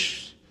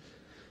foolish,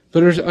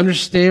 but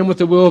understand what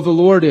the will of the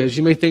Lord is.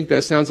 You may think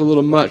that sounds a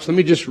little much. Let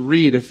me just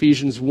read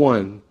Ephesians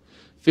 1,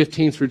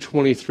 15 through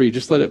 23.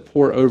 Just let it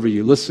pour over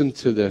you. Listen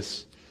to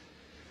this.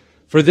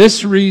 For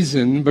this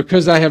reason,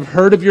 because I have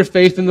heard of your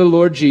faith in the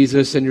Lord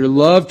Jesus and your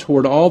love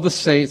toward all the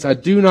saints, I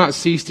do not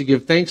cease to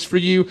give thanks for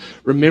you,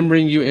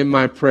 remembering you in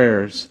my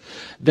prayers,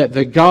 that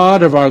the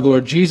God of our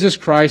Lord Jesus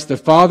Christ, the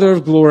Father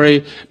of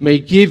glory, may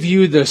give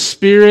you the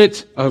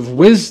spirit of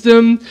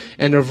wisdom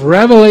and of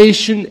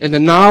revelation and the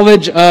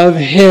knowledge of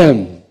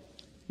Him.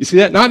 You see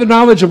that? Not the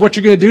knowledge of what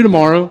you're going to do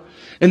tomorrow,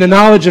 and the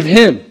knowledge of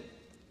Him.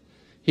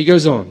 He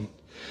goes on,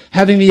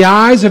 having the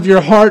eyes of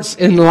your hearts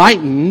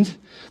enlightened,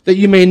 that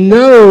you may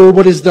know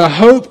what is the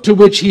hope to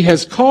which he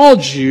has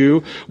called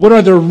you, what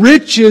are the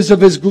riches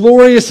of his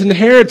glorious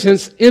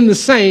inheritance in the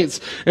saints,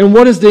 and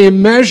what is the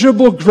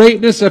immeasurable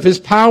greatness of his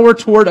power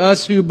toward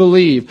us who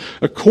believe,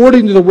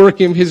 according to the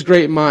working of his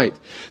great might,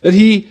 that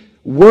he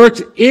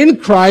worked in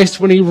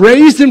Christ when he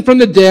raised him from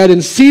the dead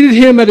and seated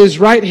him at his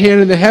right hand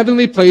in the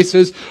heavenly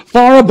places,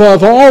 far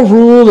above all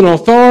rule and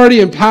authority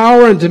and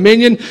power and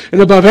dominion,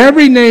 and above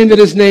every name that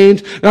is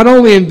named, not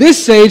only in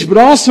this age, but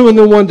also in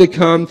the one to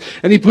come.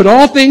 And he put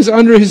all things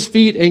under his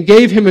feet and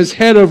gave him his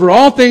head over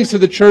all things to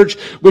the church,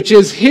 which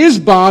is his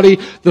body,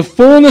 the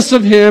fullness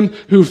of him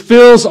who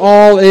fills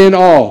all in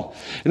all.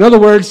 In other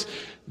words,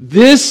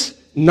 this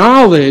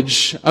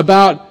knowledge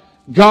about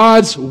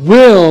God's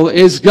will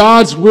is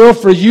God's will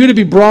for you to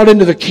be brought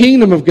into the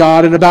kingdom of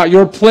God, and about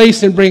your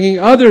place in bringing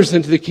others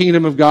into the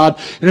kingdom of God,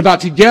 and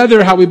about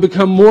together how we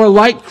become more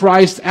like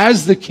Christ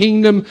as the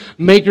kingdom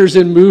makers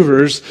and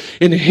movers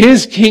in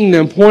his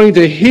kingdom, pointing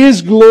to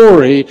his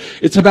glory.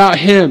 It's about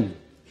him.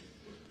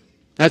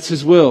 That's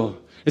his will.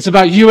 It's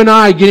about you and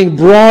I getting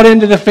brought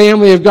into the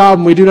family of God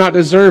when we do not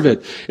deserve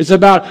it. It's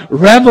about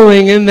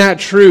reveling in that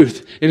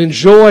truth and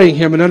enjoying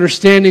him and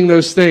understanding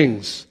those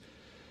things.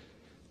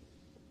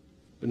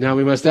 But now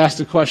we must ask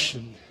the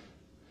question,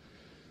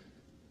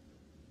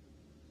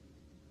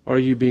 are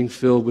you being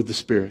filled with the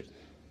Spirit?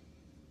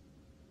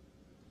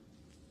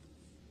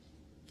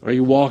 Are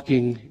you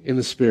walking in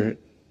the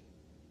Spirit?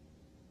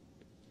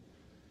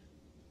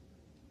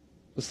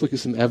 Let's look at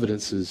some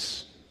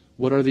evidences.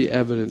 What are the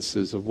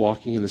evidences of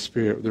walking in the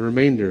Spirit? The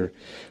remainder,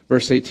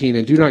 verse 18,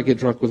 and do not get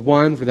drunk with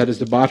wine, for that is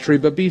debauchery,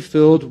 but be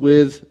filled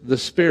with the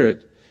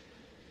Spirit,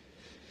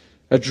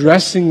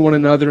 addressing one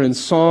another in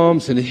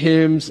psalms and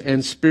hymns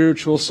and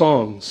spiritual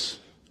songs,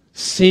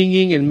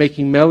 singing and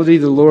making melody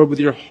to the Lord with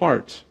your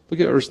heart.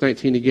 Look at verse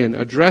 19 again.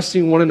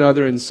 Addressing one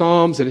another in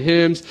psalms and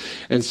hymns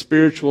and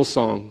spiritual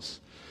songs.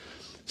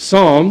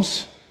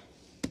 Psalms,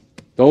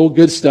 the old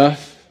good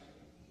stuff.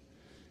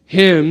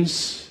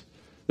 Hymns,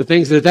 the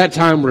things that at that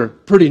time were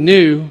pretty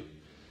new,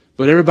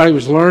 but everybody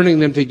was learning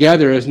them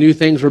together as new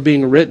things were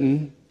being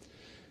written.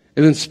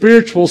 And then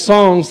spiritual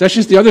songs, that's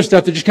just the other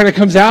stuff that just kind of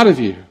comes out of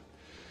you.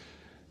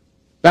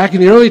 Back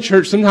in the early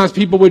church, sometimes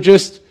people would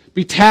just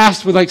be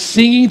tasked with like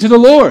singing to the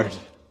Lord.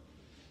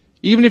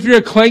 Even if you're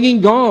a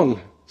clanging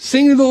gong,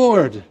 sing to the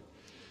Lord.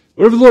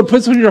 Whatever the Lord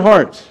puts on your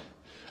heart.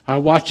 I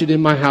watch it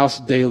in my house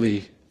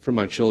daily for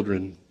my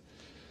children.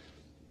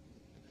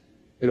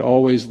 It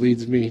always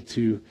leads me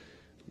to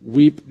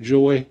weep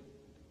joy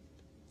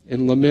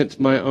and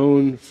lament my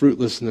own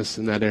fruitlessness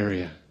in that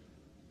area.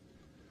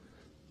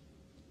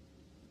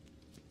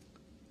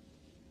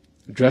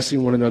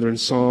 Addressing one another in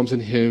psalms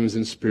and hymns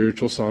and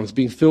spiritual songs.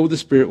 Being filled with the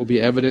Spirit will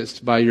be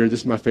evidenced by your,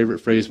 this is my favorite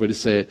phrase, way to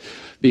say it.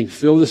 Being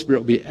filled with the Spirit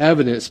will be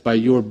evidenced by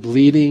your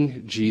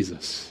bleeding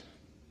Jesus.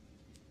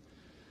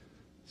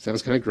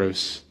 Sounds kind of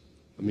gross.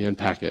 Let me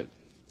unpack it.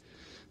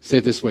 Say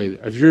it this way.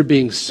 If you're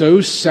being so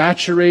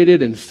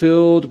saturated and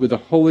filled with the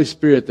Holy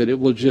Spirit that it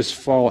will just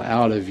fall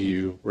out of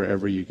you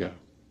wherever you go.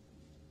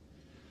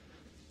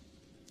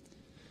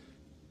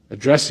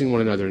 Addressing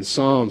one another in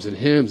psalms and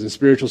hymns and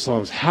spiritual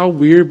songs. How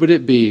weird would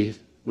it be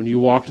when you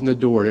walked in the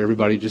door and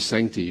everybody just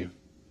sang to you?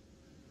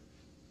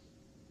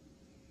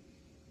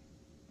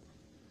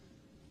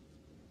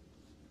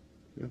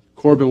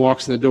 Corbin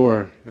walks in the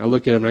door, and I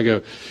look at him and I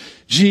go,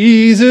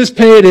 Jesus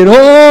paid it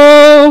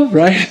all,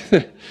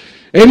 right?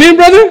 Amen,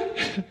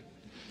 brother?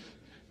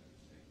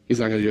 He's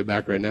not going to do it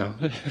back right now.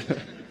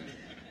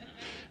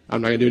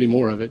 I'm not going to do any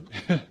more of it.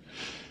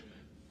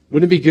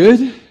 Wouldn't it be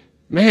good?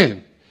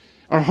 Man,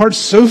 our hearts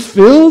so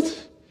filled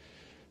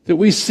that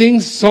we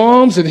sing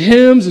psalms and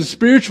hymns and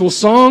spiritual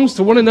songs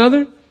to one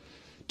another?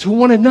 To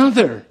one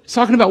another. It's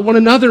talking about one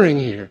anothering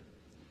here.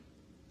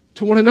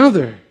 To one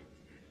another.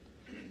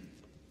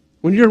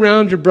 When you're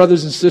around your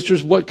brothers and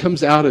sisters, what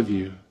comes out of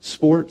you?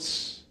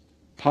 Sports?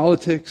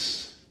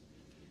 Politics?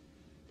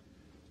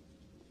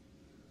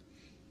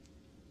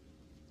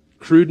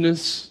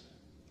 Crudeness?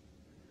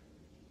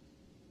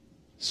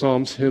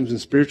 Psalms, hymns,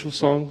 and spiritual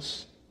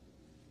songs?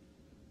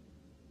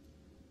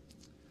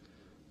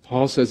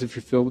 Paul says if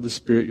you're filled with the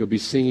Spirit, you'll be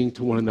singing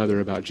to one another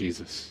about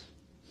Jesus.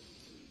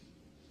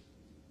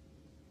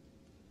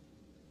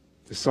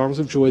 The songs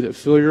of joy that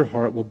fill your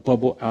heart will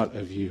bubble out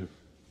of you.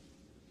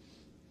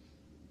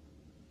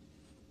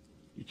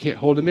 You can't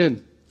hold him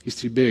in. He's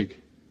too big.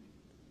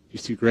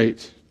 He's too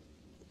great.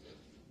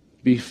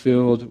 Be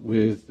filled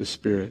with the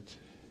Spirit.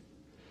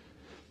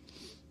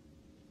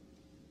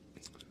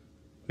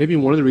 Maybe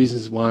one of the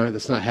reasons why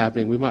that's not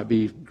happening, we might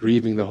be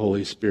grieving the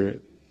Holy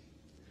Spirit.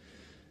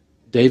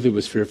 David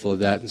was fearful of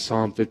that in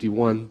Psalm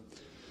 51.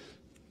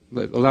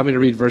 Allow me to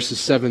read verses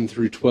 7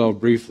 through 12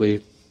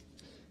 briefly.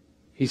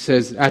 he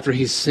says, after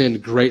he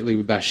sinned greatly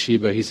with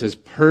Bathsheba, he says,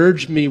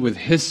 "Purge me with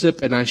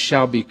hyssop, and I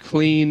shall be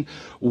clean.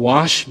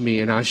 Wash me,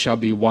 and I shall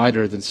be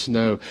whiter than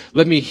snow.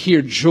 Let me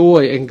hear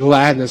joy and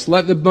gladness.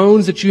 Let the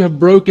bones that you have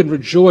broken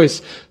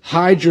rejoice.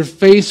 Hide your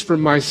face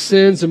from my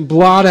sins and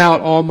blot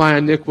out all my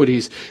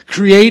iniquities.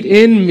 Create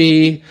in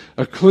me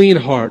a clean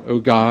heart, O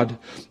God,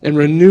 and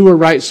renew a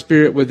right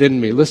spirit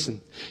within me."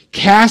 Listen,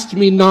 "Cast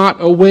me not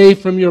away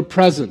from your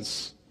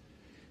presence,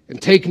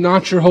 and take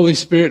not your Holy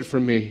Spirit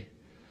from me.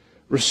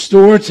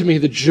 Restore to me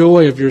the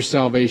joy of your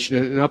salvation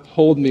and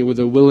uphold me with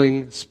a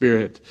willing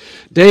spirit."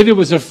 David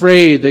was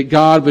afraid that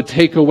God would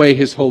take away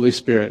his Holy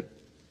Spirit.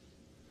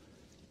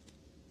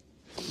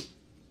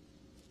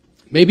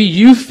 Maybe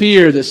you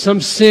fear that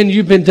some sin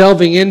you've been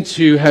delving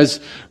into has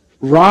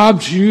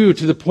robbed you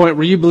to the point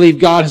where you believe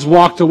God has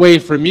walked away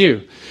from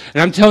you.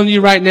 And I'm telling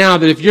you right now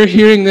that if you're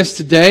hearing this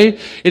today,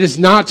 it is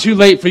not too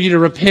late for you to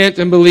repent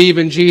and believe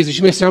in Jesus.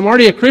 You may say, "I'm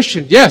already a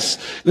Christian." Yes,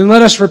 then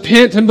let us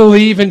repent and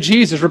believe in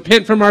Jesus.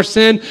 Repent from our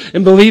sin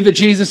and believe that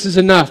Jesus is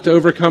enough to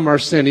overcome our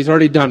sin. He's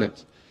already done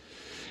it.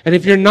 And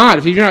if you're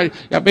not,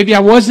 maybe I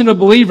wasn't a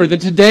believer, then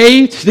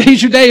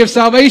today's your day of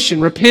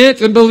salvation.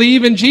 Repent and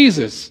believe in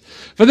Jesus.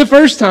 For the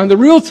first time, the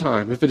real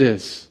time, if it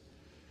is.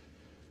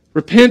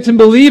 Repent and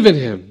believe in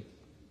Him.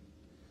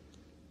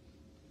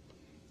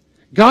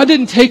 God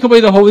didn't take away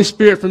the Holy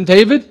Spirit from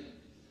David.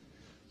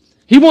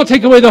 He won't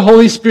take away the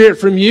Holy Spirit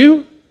from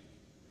you.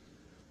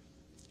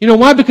 You know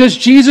why? Because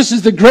Jesus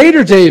is the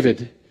greater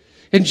David.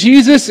 And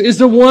Jesus is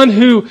the one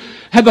who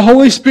had the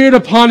Holy Spirit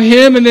upon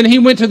him, and then he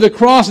went to the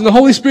cross, and the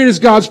Holy Spirit is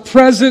God's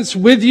presence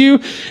with you.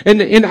 And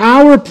in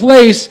our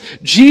place,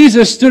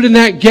 Jesus stood in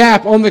that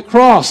gap on the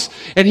cross.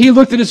 And he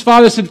looked at his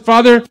Father and said,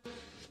 "Father,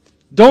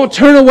 don't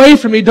turn away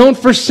from me. Don't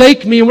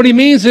forsake me." And what he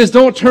means is,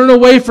 don't turn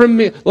away from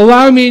me.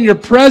 Allow me in your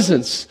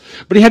presence.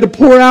 But he had to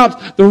pour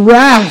out the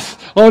wrath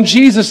on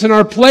Jesus in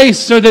our place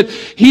so that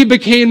he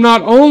became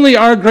not only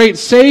our great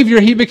Savior,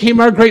 he became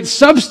our great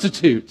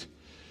substitute.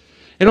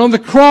 And on the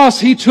cross,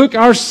 he took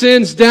our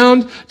sins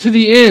down to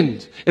the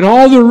end. And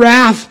all the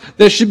wrath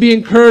that should be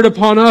incurred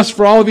upon us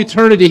for all of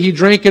eternity, he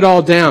drank it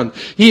all down.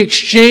 He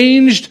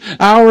exchanged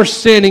our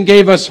sin and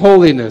gave us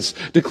holiness,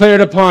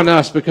 declared upon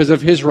us because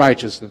of his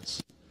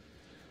righteousness.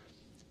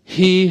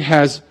 He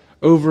has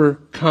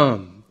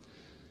overcome.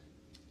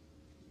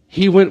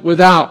 He went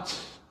without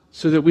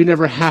so that we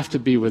never have to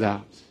be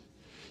without.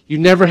 You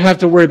never have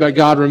to worry about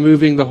God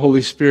removing the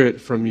Holy Spirit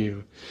from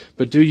you.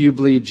 But do you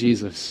bleed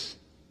Jesus?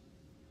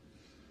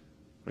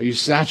 Are you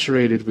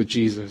saturated with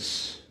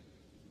Jesus?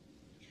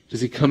 Does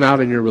he come out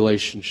in your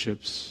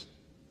relationships?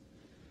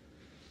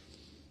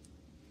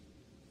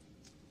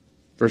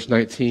 Verse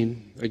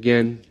 19,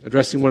 again,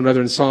 addressing one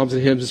another in psalms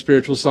and hymns and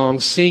spiritual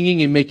songs,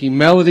 singing and making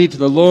melody to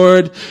the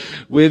Lord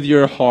with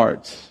your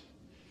heart.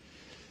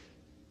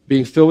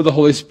 Being filled with the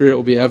Holy Spirit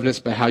will be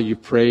evidenced by how you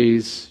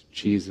praise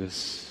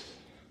Jesus.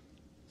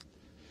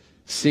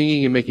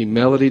 Singing and making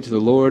melody to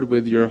the Lord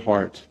with your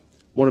heart.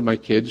 One of my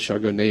kids, shall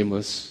go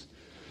nameless,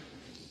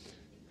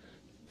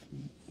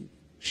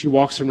 she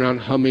walks around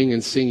humming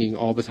and singing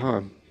all the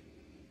time.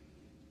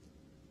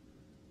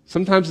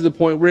 Sometimes to the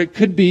point where it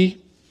could be,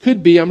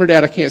 I'm her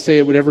dad, I can't say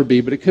it would ever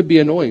be, but it could be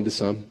annoying to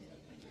some.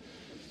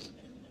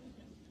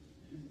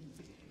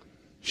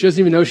 She doesn't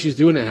even know she's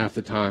doing it half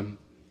the time.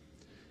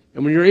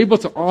 And when you're able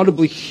to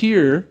audibly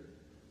hear,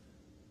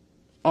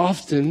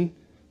 often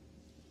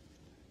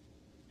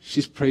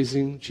she's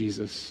praising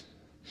Jesus.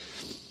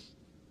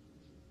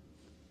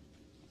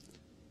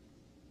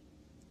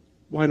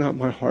 Why not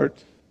my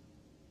heart?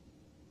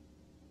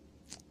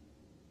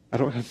 I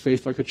don't have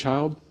faith like a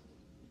child.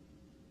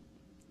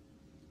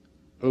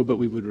 Oh, but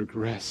we would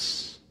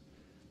regress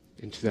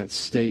into that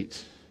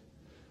state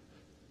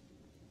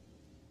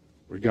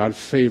where God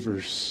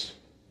favors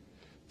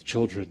the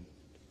children,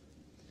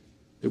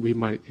 that we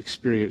might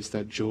experience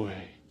that joy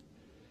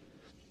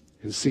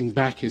and sing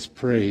back his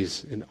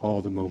praise in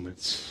all the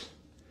moments.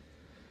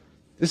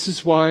 This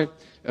is why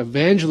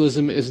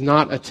evangelism is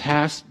not a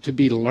task to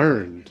be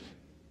learned.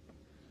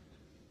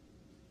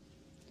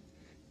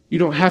 You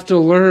don't have to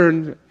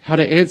learn how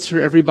to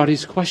answer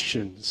everybody's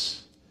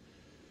questions.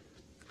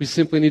 We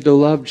simply need to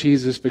love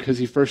Jesus because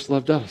he first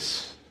loved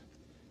us.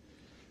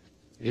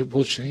 It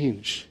will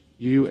change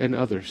you and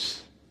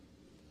others.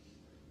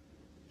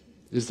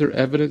 Is there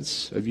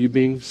evidence of you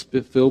being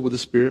filled with the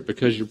Spirit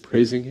because you're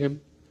praising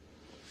him?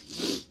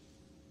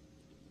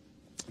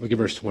 Look at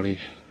verse 20.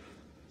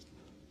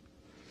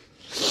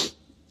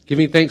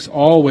 Giving thanks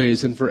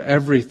always and for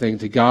everything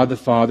to God the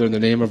Father in the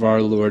name of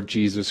our Lord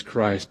Jesus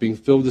Christ. Being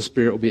filled with the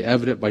Spirit will be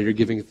evident by your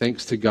giving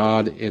thanks to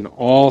God in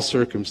all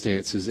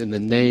circumstances in the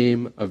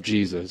name of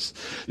Jesus.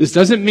 This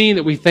doesn't mean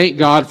that we thank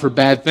God for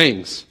bad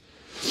things.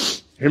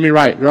 Hear me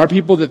right. There are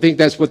people that think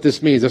that's what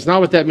this means. That's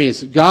not what that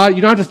means. God,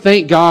 you don't have to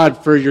thank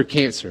God for your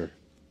cancer.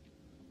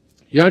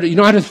 You don't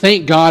have to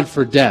thank God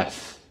for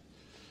death.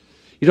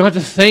 You don't have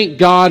to thank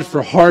God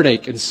for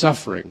heartache and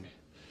suffering.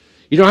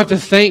 You don't have to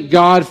thank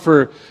God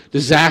for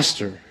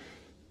disaster.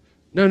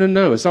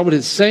 No. It's not what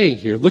it's saying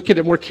here. Look at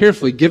it more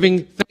carefully.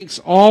 Giving thanks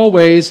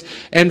always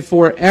and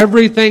for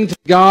everything to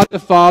God the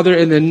Father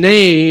in the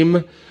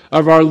name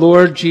of our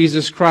Lord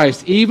Jesus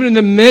Christ. Even in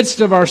the midst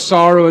of our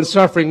sorrow and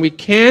suffering, we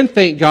can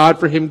thank God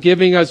for Him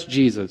giving us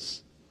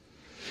Jesus.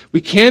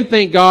 We can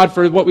thank God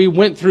for what we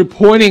went through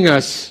pointing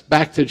us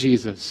back to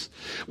Jesus.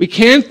 We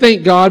can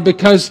thank God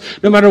because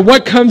no matter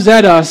what comes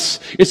at us,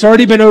 it's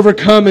already been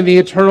overcome in the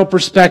eternal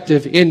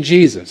perspective in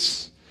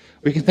Jesus.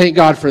 We can thank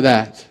God for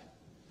that.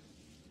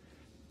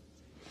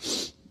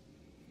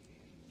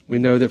 We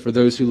know that for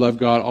those who love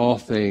God, all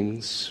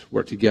things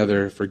work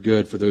together for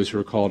good for those who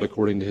are called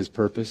according to His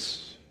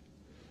purpose.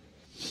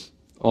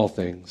 All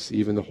things,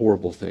 even the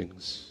horrible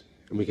things.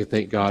 And we can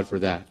thank God for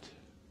that.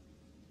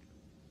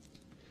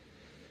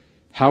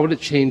 How would it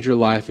change your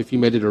life if you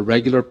made it a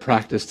regular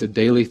practice to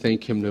daily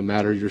thank Him no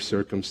matter your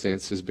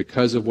circumstances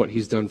because of what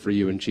He's done for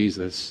you in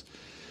Jesus,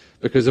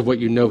 because of what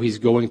you know He's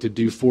going to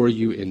do for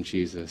you in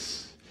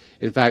Jesus?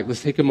 In fact,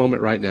 let's take a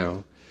moment right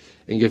now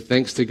and give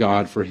thanks to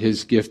God for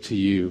His gift to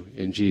you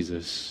in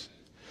Jesus.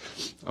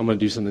 I'm going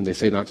to do something they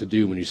say not to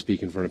do when you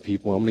speak in front of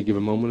people. I'm going to give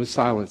a moment of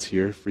silence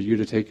here for you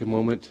to take a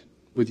moment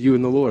with you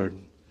and the Lord.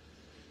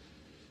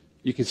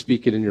 You can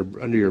speak it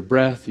under your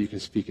breath. You can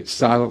speak it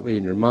silently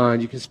in your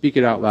mind. You can speak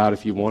it out loud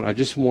if you want. I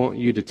just want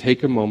you to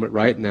take a moment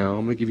right now.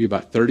 I'm going to give you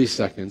about 30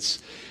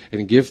 seconds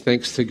and give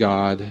thanks to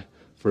God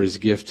for His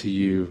gift to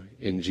you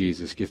in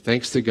Jesus. Give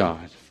thanks to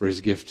God for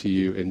His gift to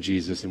you in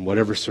Jesus in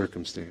whatever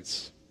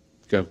circumstance.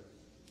 Go.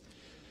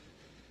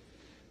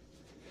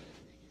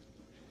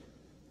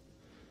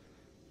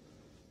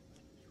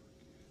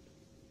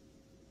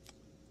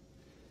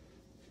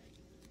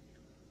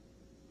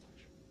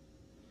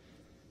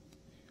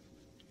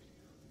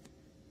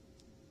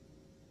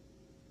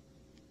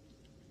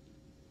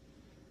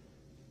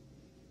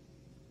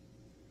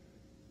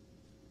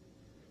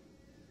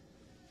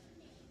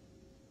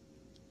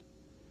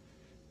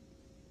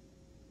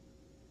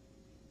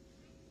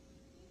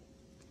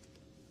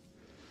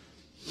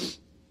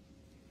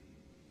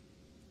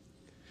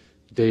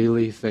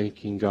 Daily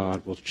thanking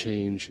God will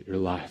change your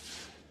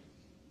life.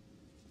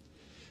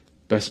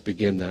 Best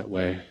begin that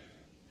way.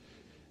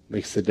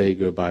 Makes the day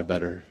go by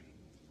better,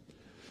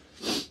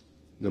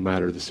 no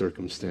matter the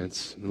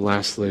circumstance. And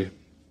lastly,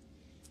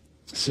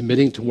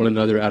 submitting to one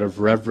another out of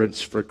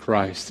reverence for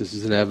Christ. This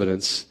is an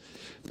evidence.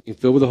 Being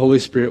filled with the Holy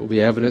Spirit will be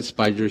evidenced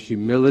by your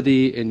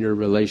humility in your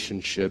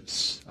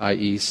relationships,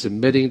 i.e.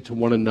 submitting to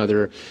one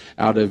another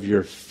out of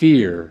your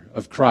fear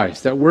of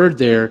Christ. That word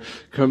there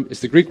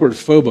is the Greek word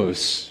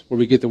phobos, where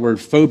we get the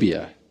word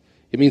phobia.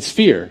 It means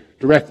fear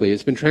directly.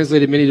 It's been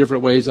translated many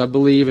different ways, I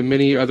believe, and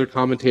many other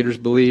commentators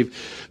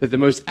believe that the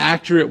most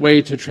accurate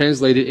way to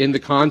translate it in the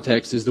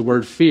context is the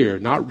word fear,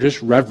 not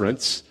just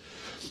reverence,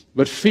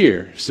 but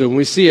fear. So when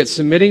we see it,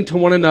 submitting to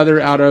one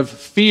another out of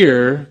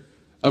fear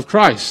of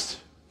Christ.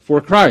 For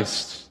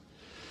Christ.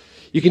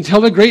 You can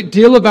tell a great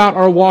deal about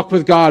our walk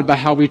with God by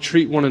how we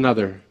treat one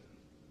another.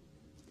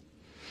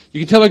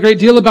 You can tell a great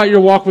deal about your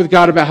walk with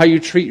God about how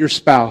you treat your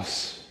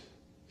spouse,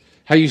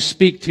 how you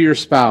speak to your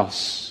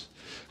spouse,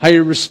 how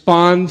you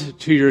respond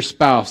to your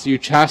spouse. Do you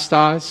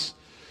chastise?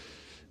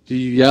 Do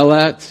you yell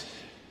at?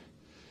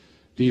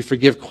 Do you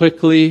forgive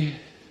quickly?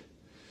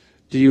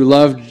 Do you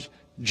love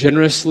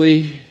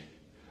generously?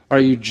 Are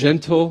you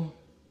gentle?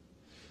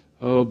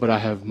 Oh, but I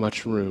have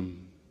much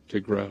room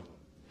to grow.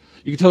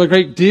 You can tell a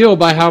great deal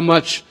by how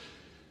much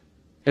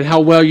and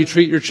how well you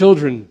treat your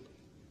children,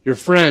 your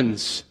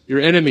friends, your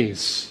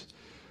enemies.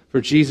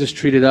 For Jesus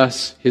treated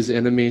us, His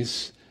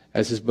enemies,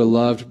 as His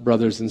beloved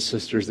brothers and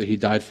sisters that He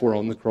died for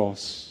on the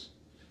cross.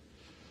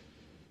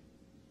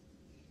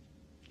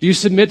 Do you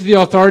submit to the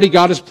authority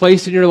God has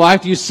placed in your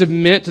life? Do you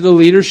submit to the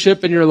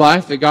leadership in your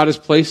life that God has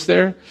placed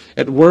there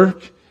at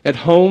work, at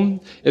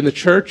home, in the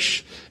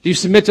church? Do you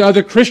submit to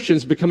other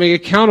Christians, becoming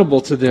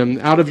accountable to them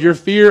out of your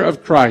fear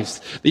of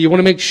Christ? That you want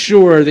to make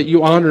sure that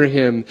you honor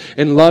Him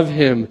and love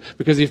Him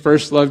because He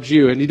first loved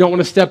you. And you don't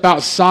want to step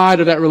outside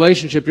of that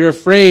relationship. You're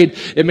afraid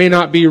it may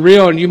not be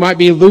real, and you might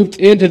be looped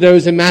into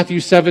those in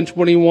Matthew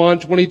 7:21,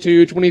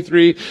 22,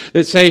 23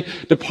 that say,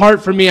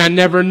 "Depart from me, I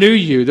never knew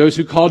you." Those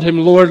who called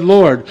Him Lord,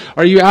 Lord.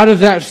 Are you out of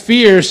that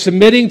fear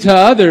submitting to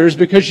others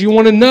because you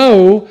want to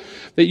know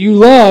that you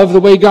love the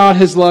way God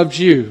has loved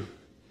you?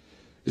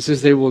 It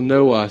says they will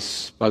know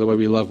us by the way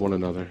we love one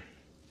another.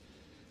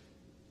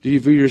 Do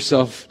you view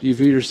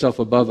yourself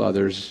above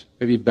others,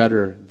 maybe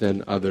better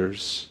than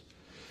others?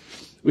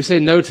 We say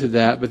no to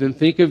that, but then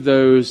think of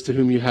those to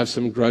whom you have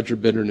some grudge or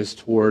bitterness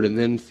toward, and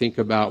then think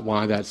about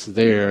why that's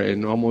there.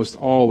 And almost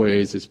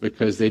always it's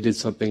because they did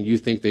something you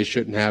think they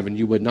shouldn't have and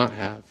you would not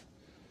have.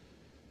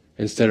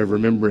 Instead of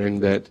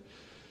remembering that,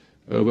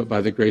 oh, but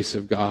by the grace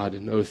of God,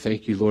 and oh,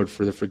 thank you, Lord,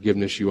 for the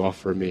forgiveness you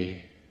offer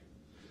me.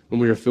 When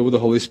we are filled with the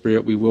Holy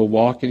Spirit, we will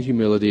walk in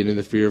humility and in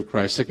the fear of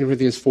Christ. 2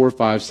 Corinthians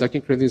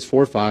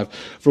 4:5,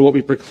 for what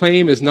we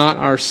proclaim is not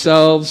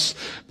ourselves,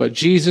 but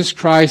Jesus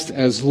Christ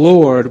as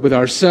Lord, with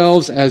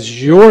ourselves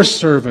as your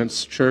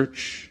servants,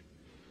 church,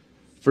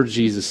 for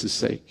Jesus'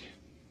 sake.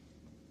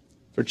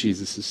 For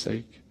Jesus'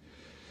 sake.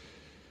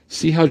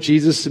 See how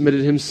Jesus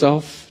submitted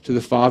himself to the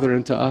Father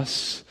and to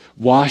us,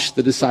 washed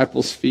the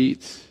disciples'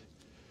 feet,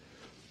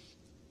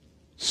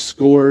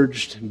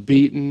 scourged,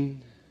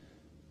 beaten,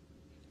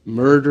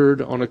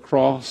 murdered on a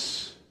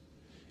cross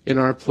in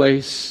our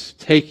place,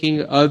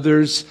 taking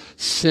others'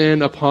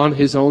 sin upon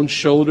his own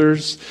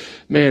shoulders.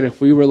 Man, if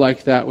we were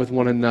like that with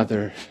one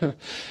another,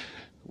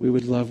 we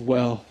would love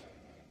well.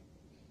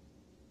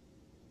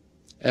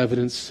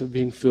 Evidence of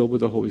being filled with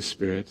the Holy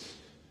Spirit.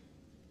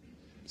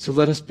 So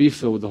let us be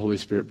filled with the Holy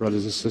Spirit,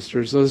 brothers and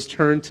sisters. Let us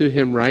turn to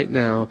him right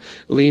now.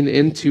 Lean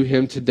into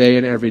him today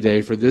and every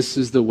day, for this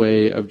is the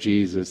way of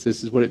Jesus.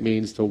 This is what it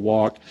means to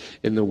walk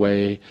in the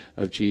way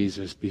of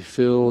Jesus. Be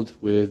filled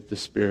with the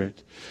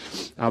Spirit.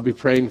 I'll be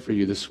praying for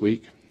you this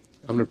week.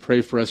 I'm going to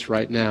pray for us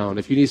right now. And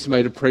if you need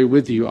somebody to pray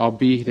with you, I'll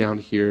be down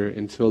here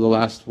until the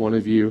last one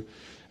of you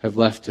have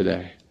left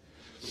today.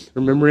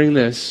 Remembering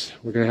this,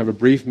 we're going to have a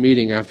brief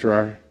meeting after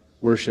our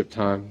worship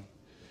time.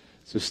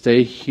 So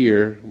stay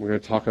here. We're going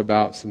to talk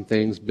about some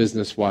things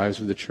business-wise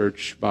with the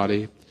church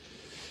body.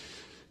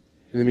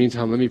 In the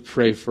meantime, let me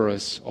pray for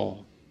us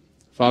all.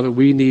 Father,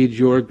 we need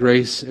your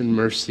grace and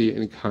mercy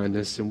and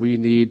kindness, and we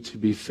need to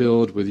be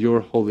filled with your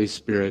Holy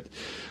Spirit.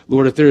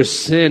 Lord, if there is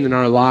sin in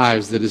our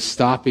lives that is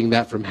stopping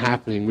that from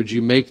happening, would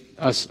you make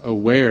us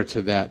aware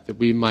to that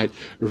we might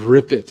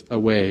rip it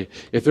away?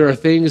 If there are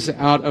things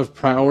out of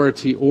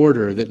priority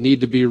order that need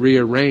to be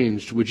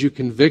rearranged, would you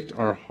convict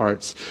our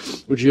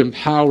hearts? Would you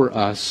empower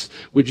us?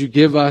 Would you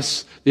give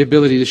us the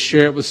ability to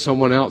share it with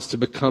someone else to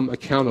become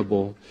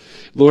accountable?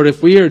 Lord,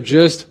 if we are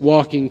just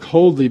walking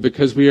coldly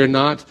because we are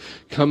not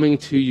coming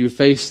to you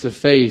face to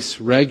face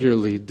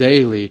regularly,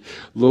 daily,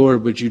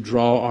 Lord, would you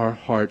draw our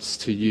hearts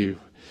to you?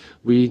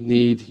 We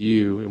need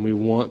you, and we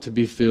want to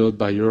be filled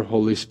by your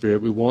Holy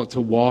Spirit. We want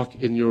to walk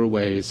in your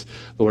ways.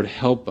 Lord,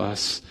 help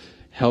us,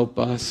 help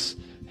us,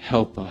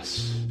 help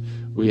us.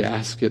 We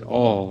ask it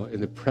all in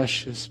the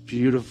precious,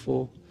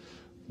 beautiful,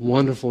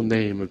 wonderful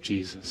name of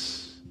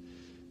Jesus.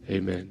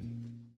 Amen.